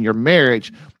you and your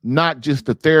marriage, not just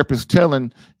the therapist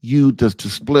telling you to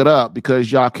split up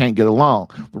because y'all can't get along.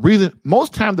 The reason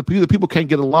most time the people can't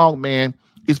get along, man,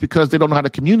 is because they don't know how to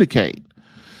communicate.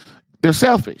 They're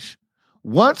selfish.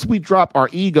 Once we drop our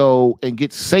ego and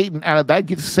get Satan out of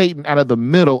the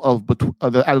middle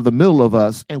of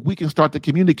us, and we can start to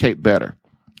communicate better.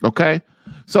 Okay.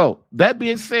 So that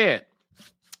being said,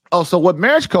 Oh, so what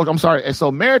marriage coach, I'm sorry. And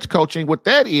so marriage coaching, what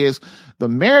that is, the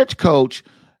marriage coach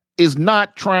is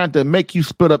not trying to make you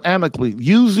split up amicably.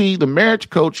 Usually the marriage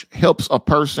coach helps a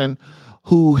person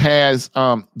who has,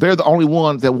 they're the only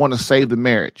ones that want to save the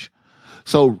marriage.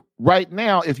 So right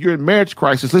now, if you're in marriage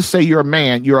crisis, let's say you're a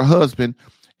man, you're a husband,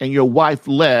 and your wife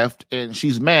left and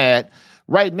she's mad.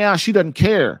 Right now, she doesn't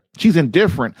care. She's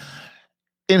indifferent.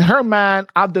 In her mind,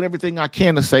 I've done everything I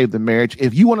can to save the marriage.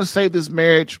 If you want to save this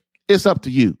marriage, it's up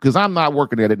to you because I'm not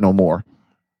working at it no more.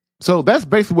 So that's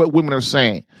basically what women are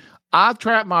saying. I've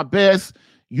tried my best.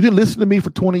 You didn't listen to me for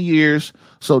 20 years.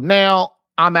 So now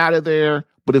I'm out of there.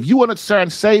 But if you want to try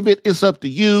and save it, it's up to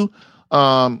you.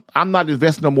 I'm not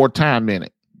investing no more time in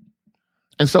it.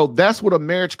 And so that's what a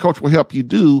marriage coach will help you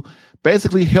do.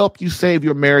 Basically help you save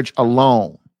your marriage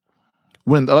alone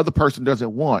when the other person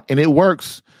doesn't want. And it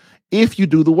works if you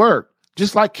do the work.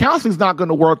 Just like counseling is not going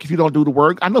to work if you don't do the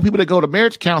work. I know people that go to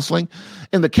marriage counseling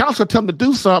and the counselor tell them to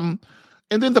do something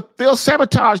and then they'll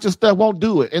sabotage the stuff, won't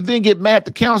do it, and then get mad at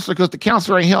the counselor because the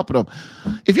counselor ain't helping them.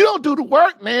 If you don't do the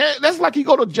work, man, that's like you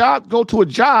go to a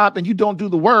job and you don't do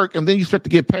the work and then you expect to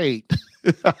get paid.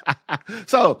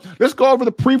 So let's go over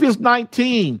the previous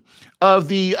 19 of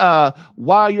the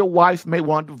why your wife may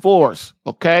want divorce.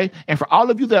 Okay. And for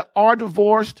all of you that are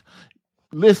divorced,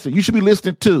 listen, you should be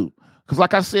listening too. Because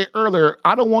like I said earlier,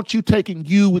 I don't want you taking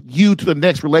you with you to the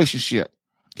next relationship.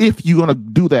 If you're going to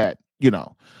do that,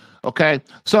 Okay.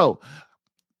 So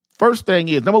first thing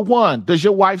is, number one, does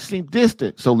your wife seem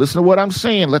distant? So listen to what I'm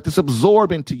saying. Let this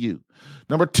absorb into you.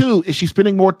 Number two, is she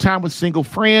spending more time with single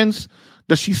friends?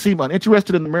 Does she seem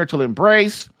uninterested in the marital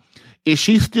embrace? Is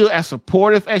she still as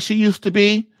supportive as she used to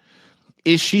be?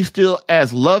 Is she still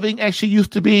as loving as she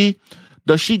used to be?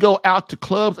 Does she go out to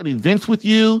clubs and events with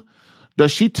you?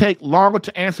 Does she take longer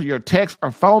to answer your texts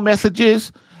or phone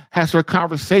messages? Has her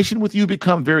conversation with you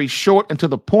become very short and to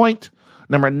the point?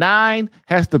 Number 9,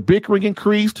 has the bickering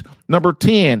increased? Number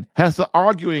 10, has the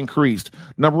arguing increased?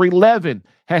 Number 11,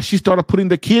 has she started putting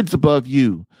the kids above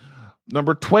you?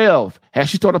 Number 12, has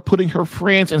she started putting her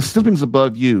friends and siblings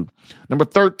above you? Number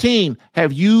 13,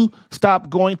 have you stopped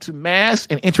going to mass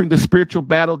and entering the spiritual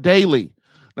battle daily?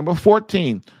 Number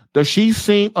 14, does she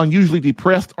seem unusually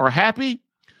depressed or happy?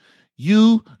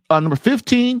 Number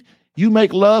 15, you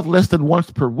make love less than once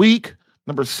per week.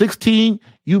 Number 16,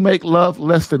 you make love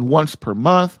less than once per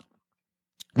month.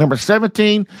 Number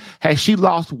 17, has she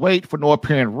lost weight for no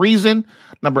apparent reason?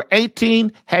 Number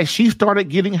 18, has she started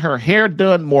getting her hair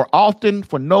done more often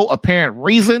for no apparent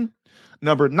reason?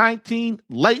 Number 19,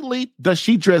 lately, does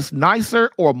she dress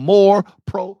nicer or more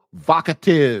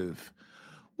provocative?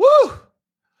 Woo!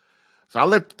 So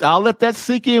I'll let that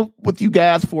sink in with you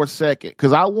guys for a second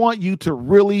because I want you to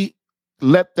really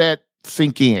let that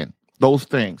sink in, those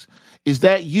things. Is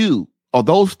that you? Are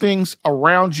those things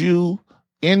around you,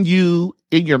 in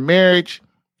your marriage?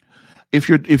 If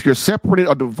you're separated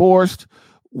or divorced,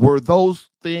 were those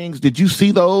things, did you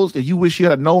see those? Did you wish you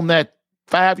had known that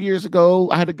 5 years ago?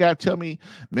 I had a guy tell me,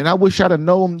 man, I wish I'd have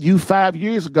known you 5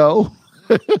 years ago.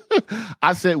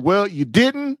 I said, well, you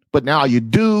didn't, but now you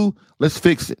do. Let's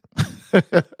fix it.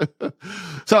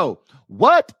 So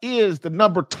what is the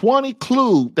number 20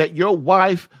 clue that your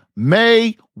wife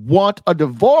may want a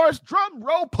divorce? Drum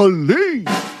roll, please.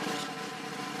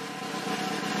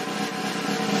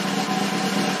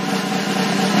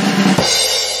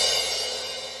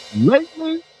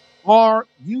 Lately, are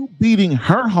you beating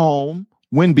her home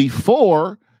when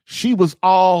before she was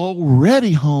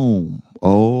already home?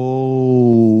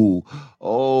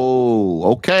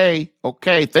 Okay.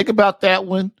 Think about that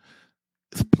one.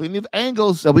 There's plenty of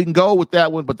angles that we can go with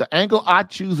that one, but the angle I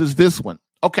choose is this one.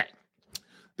 Okay.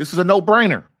 This is a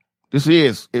no-brainer. This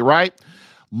is it, right?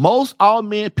 Most all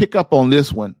men pick up on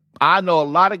this one. I know a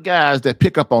lot of guys that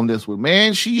pick up on this one.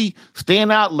 Man, she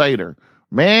staying out later.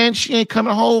 Man, she ain't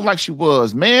coming home like she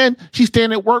was. Man, she's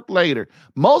staying at work later.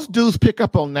 Most dudes pick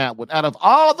up on that one. Out of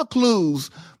all the clues,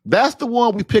 that's the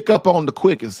one we pick up on the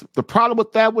quickest. The problem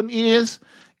with that one is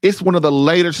it's one of the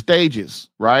later stages,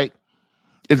 right?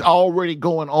 It's already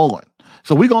going on.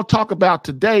 So we're going to talk about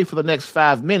today for the next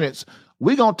 5 minutes.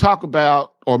 We're going to talk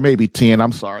about, or maybe 10,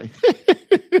 I'm sorry.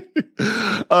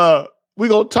 We're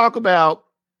going to talk about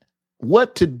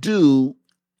what to do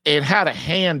and how to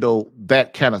handle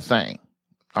that kind of thing.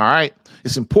 All right.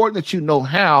 It's important that you know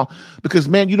how, because,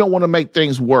 man, you don't want to make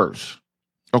things worse.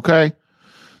 Okay.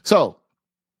 So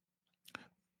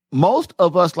most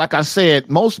of us, like I said,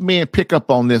 most men pick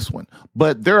up on this one,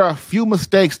 but there are a few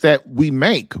mistakes that we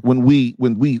make when we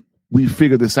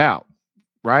figure this out.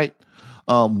 Right.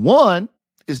 One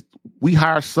is we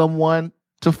hire someone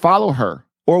to follow her,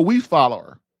 or we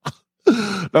follow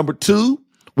her. Number 2,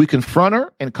 we confront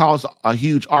her and cause a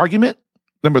huge argument.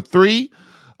 Number 3,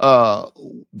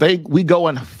 we go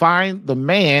and find the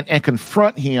man and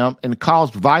confront him and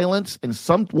cause violence, and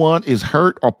someone is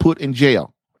hurt or put in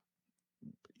jail.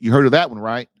 You heard of that one,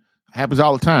 right? Happens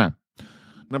all the time.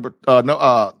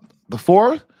 The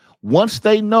 4th, once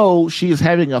they know she is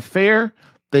having an affair,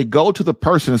 they go to the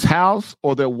person's house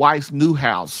or their wife's new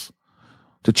house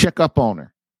to check up on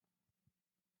her.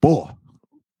 Boy,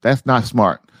 that's not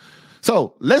smart.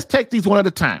 So let's take these one at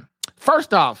a time.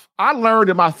 First off, I learned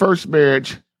in my first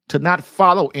marriage to not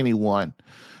follow anyone.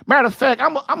 Matter of fact,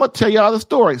 I'm going to tell y'all the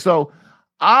story. So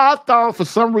I thought for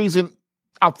some reason,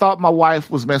 I thought my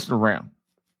wife was messing around.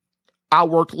 I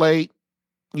worked late.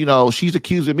 You know, she's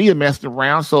accusing me of messing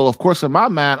around. So, of course, in my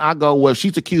mind, I go, well,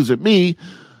 she's accusing me.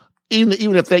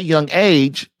 Even at that young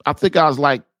age, I think I was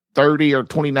like 30 or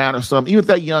 29 or something. Even at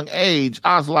that young age,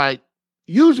 I was like,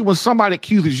 usually when somebody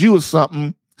accuses you of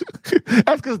something,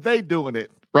 that's because they doing it,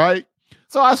 right?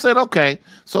 So I said, okay.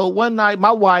 So one night,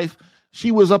 my wife,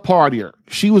 she was a partier.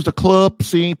 She was the club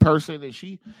scene person, and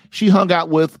she hung out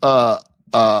with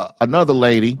another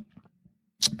lady.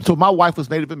 So my wife was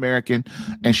Native American,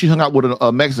 and she hung out with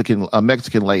a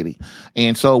Mexican lady.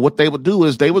 And so what they would do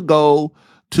is they would go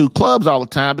to clubs all the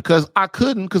time because I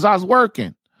couldn't because I was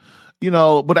working. You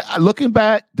know, but looking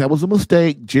back, that was a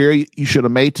mistake. Jerry, you should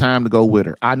have made time to go with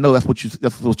her. I know that's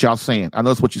what y'all saying. I know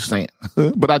that's what you're saying,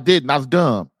 but I didn't. I was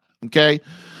dumb. Okay.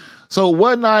 So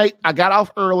one night I got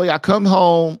off early. I come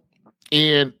home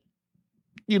and,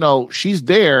 you know, she's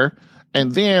there.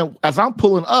 And then as I'm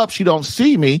pulling up, she don't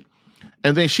see me.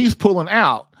 And then she's pulling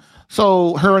out.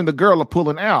 So her and the girl are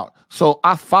pulling out. So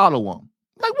I follow them.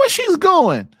 Like, where she's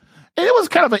going? And it was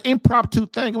kind of an impromptu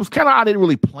thing. It was kind of, I didn't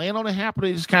really plan on it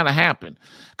happening. It just kind of happened.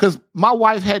 Because my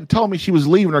wife hadn't told me she was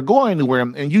leaving or going anywhere.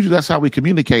 And usually that's how we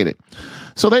communicated.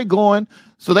 So they going.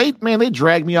 So they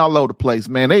drag me all over the place,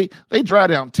 man. They drive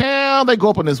downtown. They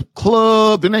go up in this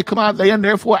club. Then they come out. They in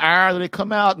there for an hour. Then they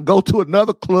come out and go to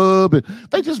another club. And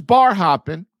they just bar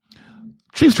hopping.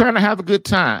 She's trying to have a good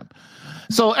time.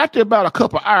 So after about a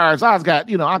couple of hours, I got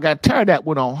tired of that,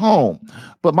 went on home.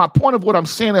 But my point of what I'm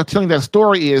saying of telling that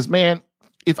story is, man,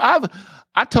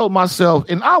 I told myself,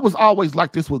 and I was always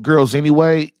like this with girls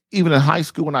anyway, even in high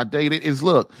school when I dated, is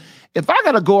look, if I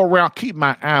got to go around, keep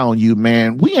my eye on you,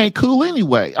 man, we ain't cool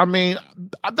anyway. I mean,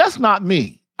 that's not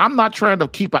me. I'm not trying to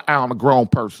keep an eye on a grown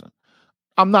person.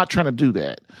 I'm not trying to do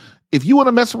that. If you want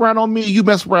to mess around on me, you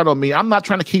mess around on me. I'm not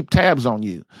trying to keep tabs on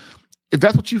you. If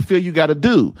that's what you feel you got to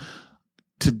do.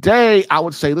 Today, I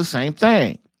would say the same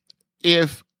thing.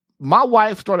 If my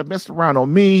wife started messing around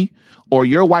on me or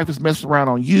your wife is messing around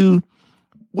on you,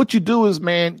 what you do is,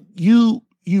 man, you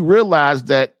realize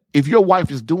that if your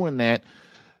wife is doing that,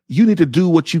 you need to do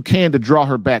what you can to draw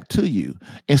her back to you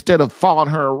instead of following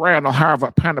her around or hiring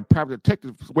a kind of private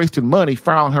detective wasting money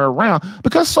following her around.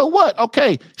 Because so what?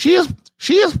 Okay, she is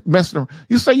messing around.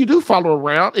 You say you do follow her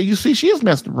around and you see she is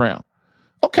messing around.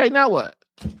 Okay, now what?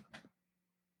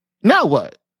 Now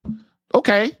what?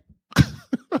 Okay.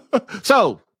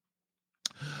 So,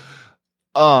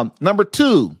 number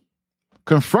 2,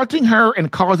 confronting her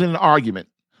and causing an argument.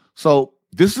 So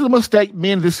this is a mistake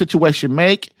men in this situation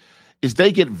make, is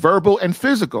they get verbal and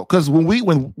physical. Because when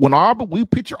we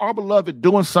picture our beloved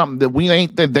doing something that we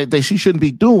ain't that she shouldn't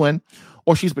be doing,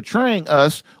 or she's betraying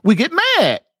us, we get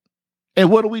mad.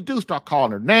 And what do? Start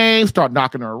calling her names, start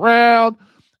knocking her around.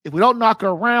 If we don't knock her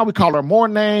around, we call her more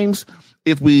names.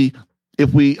 If we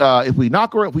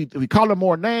knock her, if we call her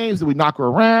more names, then we knock her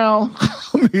around.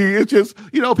 I mean, it's just,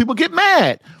 people get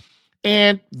mad.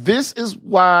 And this is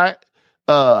why,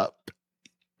 and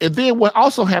then what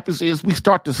also happens is we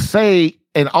start to say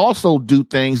and also do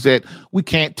things that we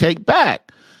can't take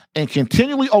back. And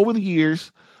continually over the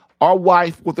years, our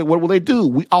wife, what will they do?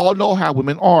 We all know how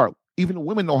women are. Even the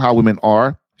women know how women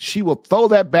are. She will throw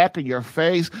that back in your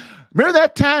face. Remember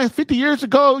that time 50 years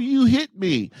ago you hit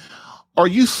me, or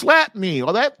you slapped me,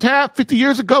 or that time 50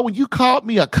 years ago when you called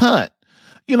me a cunt.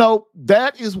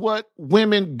 That is what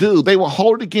women do. They will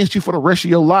hold it against you for the rest of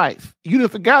your life. You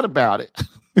didn't forget about it.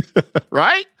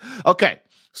 Right? Okay.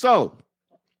 So,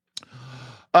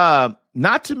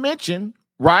 not to mention,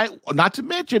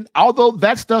 although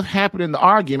that stuff happened in the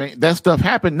argument,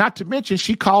 not to mention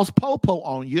she calls Popo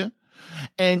on you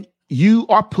and you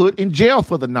are put in jail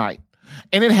for the night.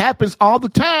 And it happens all the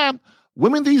time.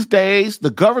 Women these days, the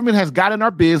government has got in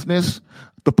our business.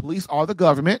 The police are the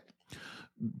government.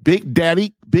 Big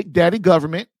daddy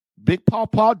government. Big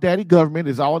paw daddy government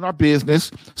is all in our business.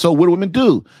 So what do women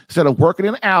do? Instead of working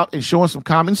it out and showing some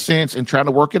common sense and trying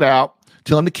to work it out,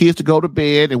 telling the kids to go to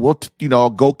bed, and we'll,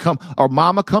 go come, or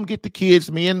mama, come get the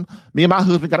kids. Me and my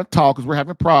husband got to talk because we're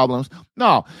having problems.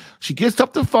 No, she gets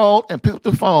up the phone and picks up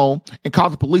the phone and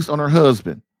calls the police on her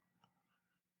husband.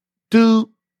 Dude,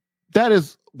 that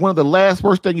is one of the last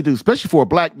worst thing you do, especially for a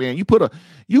black man. You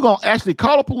gonna actually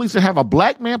call the police and have a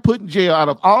black man put in jail out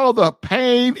of all the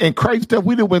pain and crazy stuff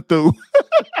we done went through.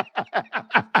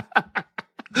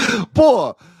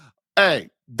 Boy, hey,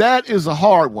 that is a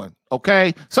hard one.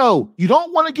 Okay, so you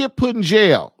don't want to get put in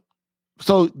jail.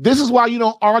 So this is why you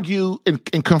don't argue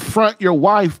and confront your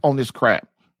wife on this crap.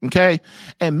 Okay,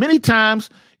 and many times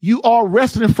you are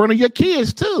arrested in front of your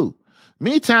kids too.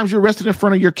 Many times you're arrested in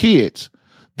front of your kids.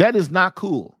 That is not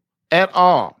cool at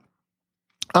all.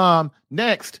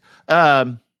 Next,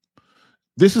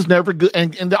 this is never good.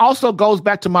 And it also goes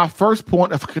back to my first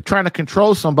point of trying to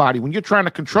control somebody. When you're trying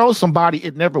to control somebody,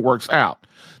 it never works out.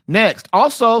 Next,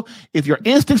 also, if your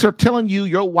instincts are telling you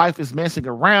your wife is messing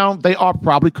around, they are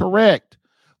probably correct.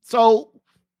 So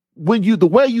the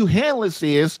way you handle this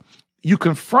is you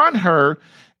confront her,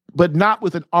 but not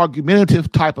with an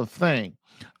argumentative type of thing.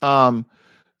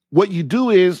 What you do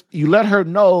is you let her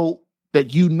know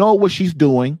that you know what she's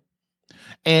doing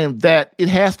and that it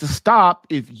has to stop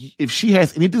if she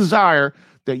has any desire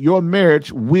that your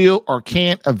marriage will or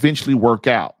can eventually work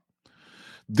out.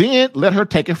 Then let her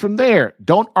take it from there.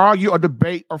 Don't argue or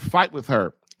debate or fight with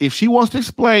her. If she wants to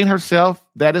explain herself,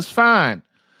 that is fine.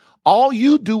 All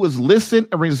you do is listen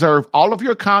and reserve all of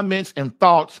your comments and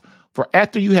thoughts for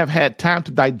after you have had time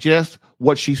to digest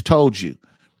what she's told you.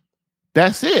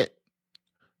 That's it.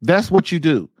 That's what you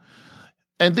do.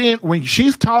 And then when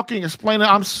she's talking, explaining,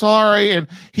 I'm sorry, and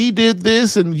he did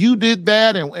this, and you did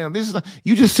that, and this is,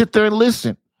 you just sit there and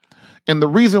listen. And the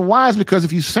reason why is because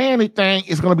if you say anything,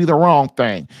 it's going to be the wrong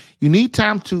thing. You need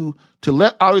time to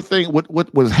let everything,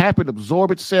 what was happened, absorb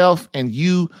itself, and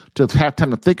you to have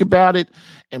time to think about it.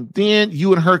 And then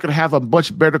you and her can have a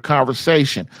much better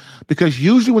conversation. Because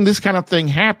usually when this kind of thing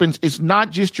happens, it's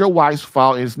not just your wife's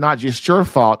fault. It's not just your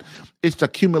fault. It's the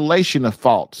accumulation of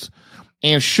faults.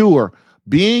 And sure,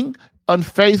 being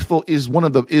unfaithful is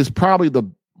probably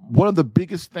one of the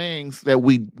biggest things that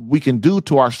we can do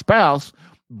to our spouse,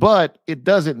 but it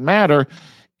doesn't matter.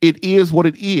 It is what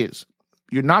it is.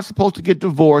 You're not supposed to get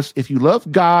divorced. If you love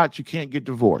God, you can't get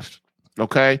divorced.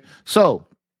 Okay? So,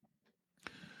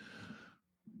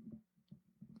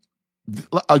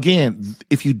 again,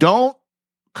 if you don't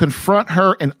confront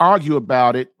her and argue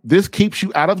about it, this keeps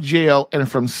you out of jail and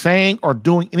from saying or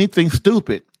doing anything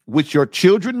stupid, which your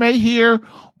children may hear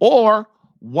or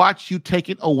watch you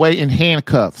taken away in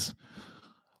handcuffs.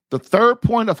 The third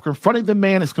point of confronting the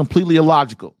man is completely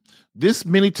illogical. This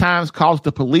many times causes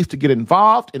the police to get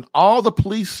involved, and all the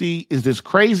police see is this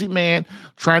crazy man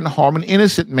trying to harm an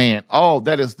innocent man. Oh,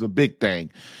 that is the big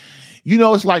thing. You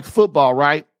know, it's like football,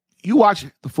 right? You watch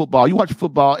football,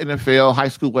 NFL, high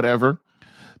school, whatever.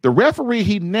 The referee,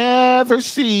 he never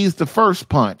sees the first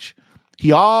punch.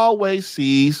 He always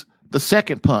sees the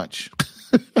second punch,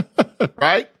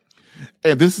 right?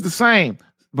 And this is the same.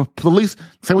 The police,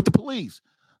 same with the police.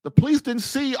 The police didn't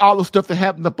see all the stuff that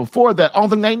happened up before that. All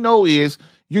thing they know is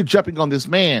you're jumping on this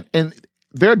man, and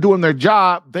they're doing their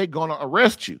job. They're going to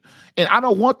arrest you. And I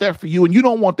don't want that for you, and you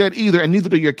don't want that either, and neither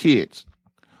do your kids.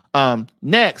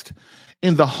 Next,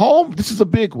 in the home, this is a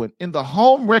big one. In the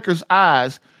home wrecker's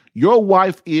eyes, your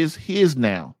wife is his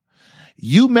now.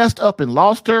 You messed up and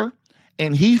lost her,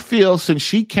 and he feels since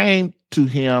she came to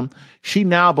him, she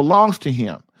now belongs to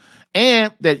him,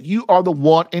 and that you are the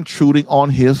one intruding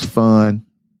on his fun.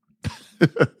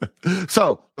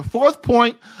 So the fourth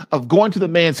point of going to the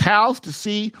man's house to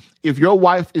see if your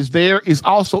wife is there is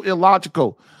also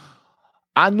illogical.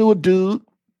 I knew a dude,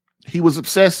 he was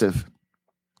obsessive.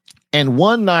 And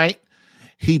one night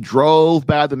he drove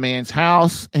by the man's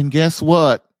house, and guess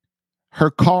what?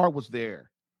 Her car was there.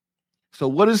 So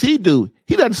what does he do?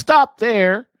 He doesn't stop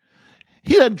there.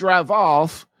 He doesn't drive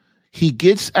off. He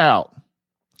gets out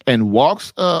and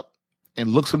walks up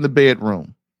and looks in the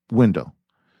bedroom window.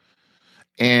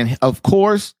 And of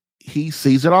course, he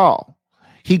sees it all.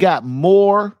 He got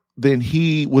more than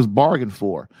he was bargained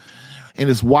for. And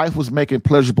his wife was making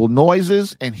pleasurable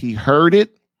noises, and he heard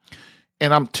it.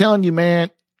 And I'm telling you,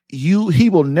 man, he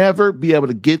will never be able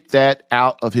to get that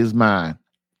out of his mind.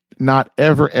 Not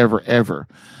ever, ever, ever.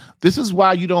 This is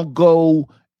why you don't go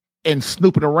and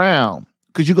snooping around,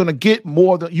 because you're going to get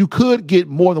more than you could get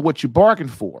more than what you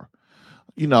bargained for.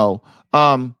 You know,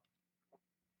 I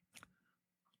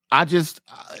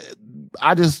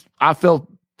felt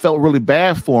really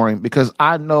bad for him, because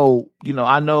I know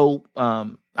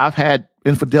I've had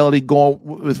infidelity going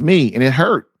with me, and it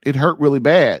hurt really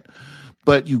bad.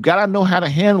 but you got to know how to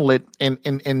handle it.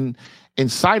 And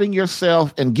inciting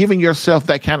yourself and giving yourself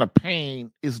that kind of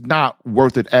pain is not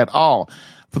worth it at all.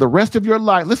 For the rest of your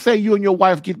life, let's say you and your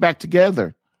wife get back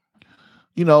together,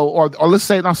 or let's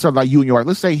say, I'm sorry, not you and your wife,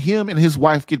 let's say him and his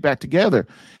wife get back together.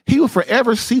 He will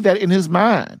forever see that in his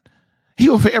mind. He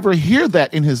will forever hear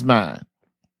that in his mind.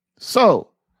 So,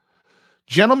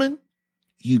 gentlemen,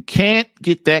 you can't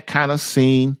get that kind of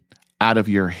scene out of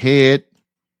your head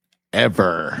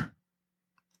ever.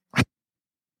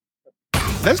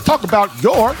 Let's talk about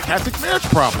your Catholic marriage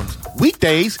problems.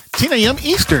 Weekdays, 10 a.m.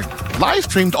 Eastern. Live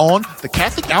streamed on the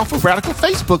Catholic Alpha Radical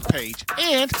Facebook page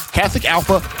and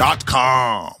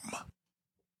CatholicAlpha.com.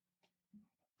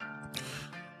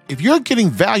 If you're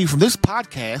getting value from this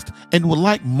podcast and would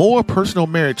like more personal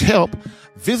marriage help,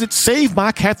 visit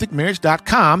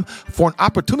SaveMyCatholicMarriage.com for an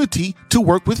opportunity to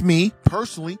work with me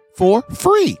personally for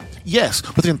free. Yes,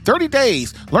 within 30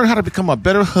 days, learn how to become a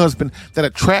better husband that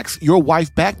attracts your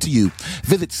wife back to you.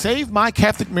 Visit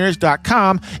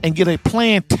SaveMyCatholicMarriage.com and get a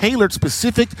plan tailored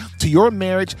specific to your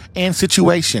marriage and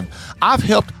situation. I've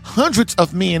helped hundreds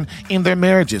of men in their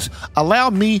marriages.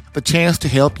 Allow me the chance to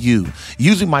help you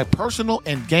using my personal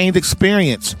and gained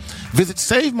experience. Visit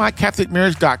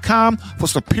SaveMyCatholicMarriage.com for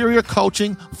superior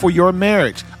coaching for your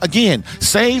marriage. Again,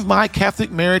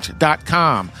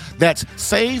 SaveMyCatholicMarriage.com. That's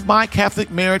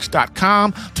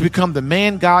SaveMyCatholicMarriage.com to become the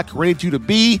man God created you to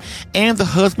be and the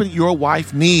husband your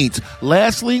wife needs.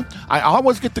 Lastly, I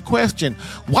always get the question,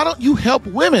 why don't you help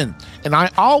women? And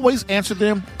I always answer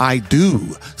them, I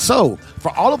do. So, for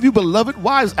all of you beloved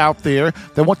wives out there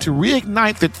that want to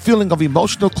reignite that feeling of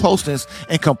emotional closeness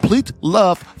and complete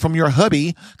love from your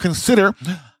hubby, consider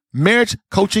marriage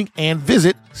coaching and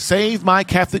visit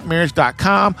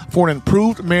SaveMyCatholicMarriage.com for an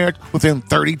improved marriage within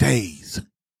 30 days.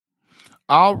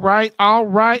 All right. I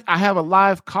have a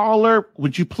live caller.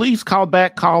 Would you please call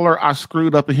back, caller? I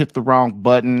screwed up and hit the wrong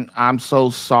button. I'm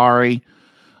so sorry.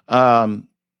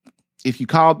 If you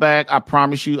call back, I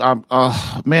promise you,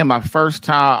 my first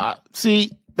time.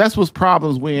 See, that's what's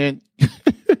problems when.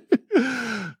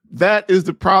 That is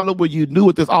the problem when you knew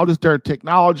with all this dirty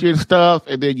technology and stuff,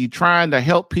 and then you trying to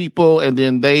help people, and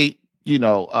then they,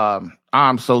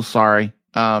 I'm so sorry.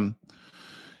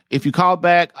 If you call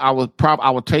back, I will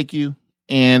take you.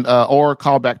 And or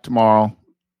call back tomorrow.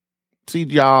 See,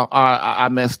 y'all, I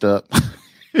messed up.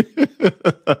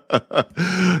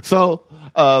 So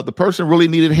the person really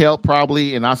needed help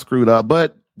probably, and I screwed up.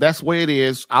 But that's the way it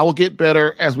is. I will get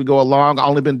better as we go along. I've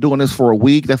only been doing this for a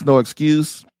week. That's no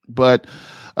excuse. But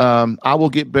I will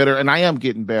get better, and I am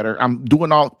getting better. I'm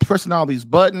pressing all these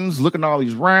buttons, looking at all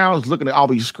these rounds, looking at all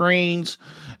these screens.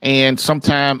 And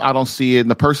sometimes I don't see it.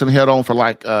 And the person held on for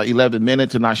like 11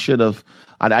 minutes, and I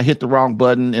hit the wrong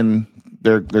button, and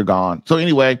they're gone. So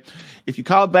anyway, if you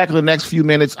call back in the next few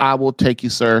minutes, I will take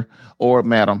you, sir or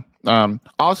madam.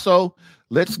 Also,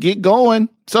 let's get going.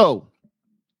 So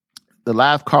the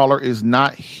live caller is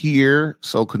not here.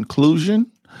 So in conclusion,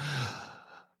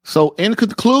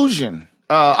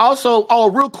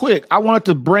 real quick, I wanted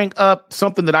to bring up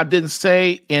something that I didn't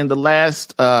say in the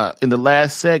last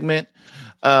segment.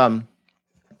 The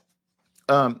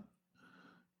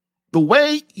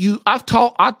way I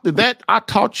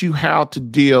taught you how to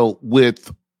deal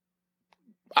with,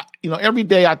 every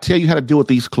day I tell you how to deal with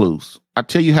these clues. I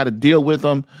tell you how to deal with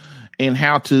them and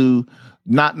how to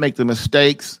not make the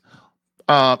mistakes.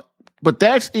 But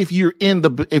that's if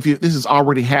this is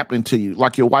already happening to you,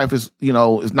 like your wife is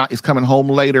coming home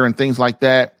later and things like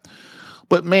that.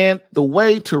 But man, the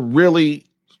way to really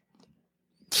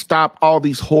stop all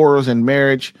these horrors in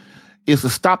marriage is to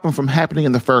stop them from happening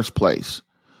in the first place.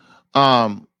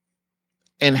 And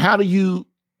how do you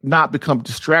not become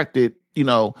distracted?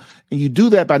 And you do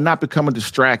that by not becoming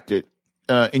distracted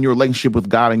in your relationship with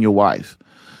God and your wife.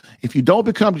 If you don't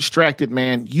become distracted,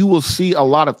 man, you will see a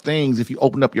lot of things if you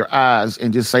open up your eyes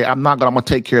and just say, I'm going to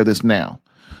take care of this now.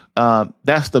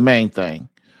 That's the main thing.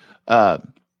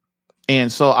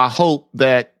 And so I hope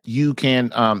that you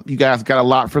guys got a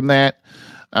lot from that.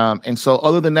 And so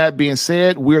other than that being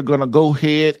said, we're going to go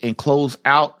ahead and close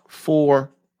out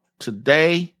for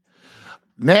today.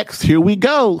 Next, here we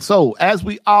go. So as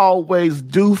we always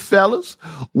do, fellas,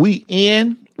 we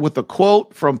end with a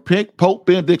quote from Pope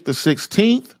Benedict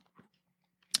XVI.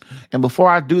 And before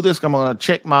I do this, I'm going to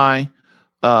check my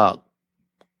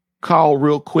call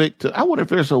real quick. I wonder if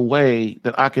there's a way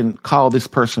that I can call this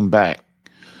person back.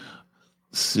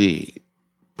 Let's see.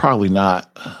 Probably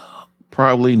not.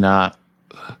 And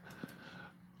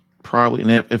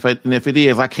if it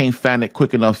is, I can't find it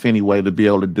quick enough anyway to be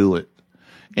able to do it.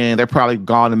 And they're probably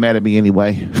gone and mad at me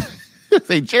anyway.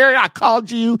 Say, Jerry, I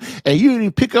called you and you didn't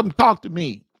even pick up and talk to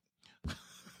me.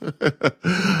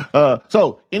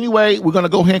 So anyway, we're going to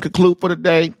go ahead and conclude for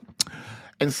today.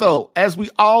 And so, as we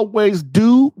always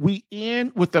do, we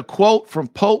end with a quote from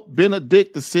Pope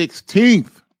Benedict XVI.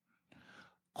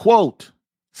 Quote,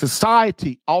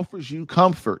 society offers you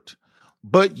comfort,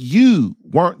 but you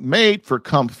weren't made for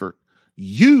comfort.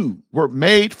 You were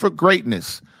made for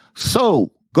greatness.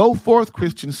 So go forth,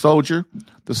 Christian soldier.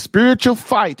 The spiritual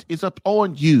fight is up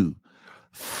on you.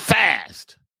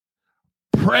 Fast,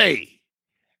 pray,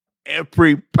 and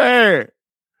prepare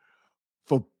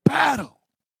for battle.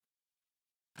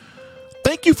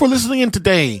 Thank you for listening in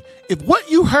today. If what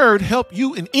you heard helped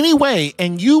you in any way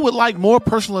and you would like more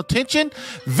personal attention,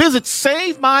 visit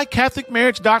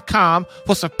SaveMyCatholicMarriage.com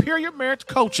for superior marriage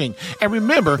coaching. And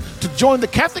remember to join the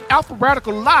Catholic Alpha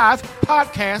Radical Live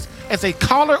podcast as a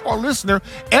caller or listener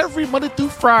every Monday through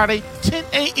Friday, 10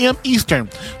 a.m. Eastern.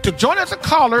 To join as a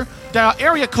caller, dial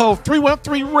area code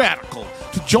 313-RADICAL.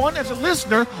 To join as a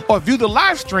listener or view the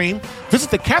live stream,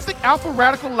 visit the Catholic Alpha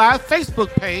Radical Live Facebook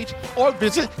page or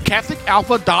visit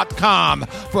CatholicAlpha.com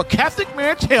for Catholic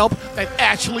marriage help that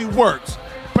actually works.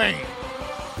 Bam.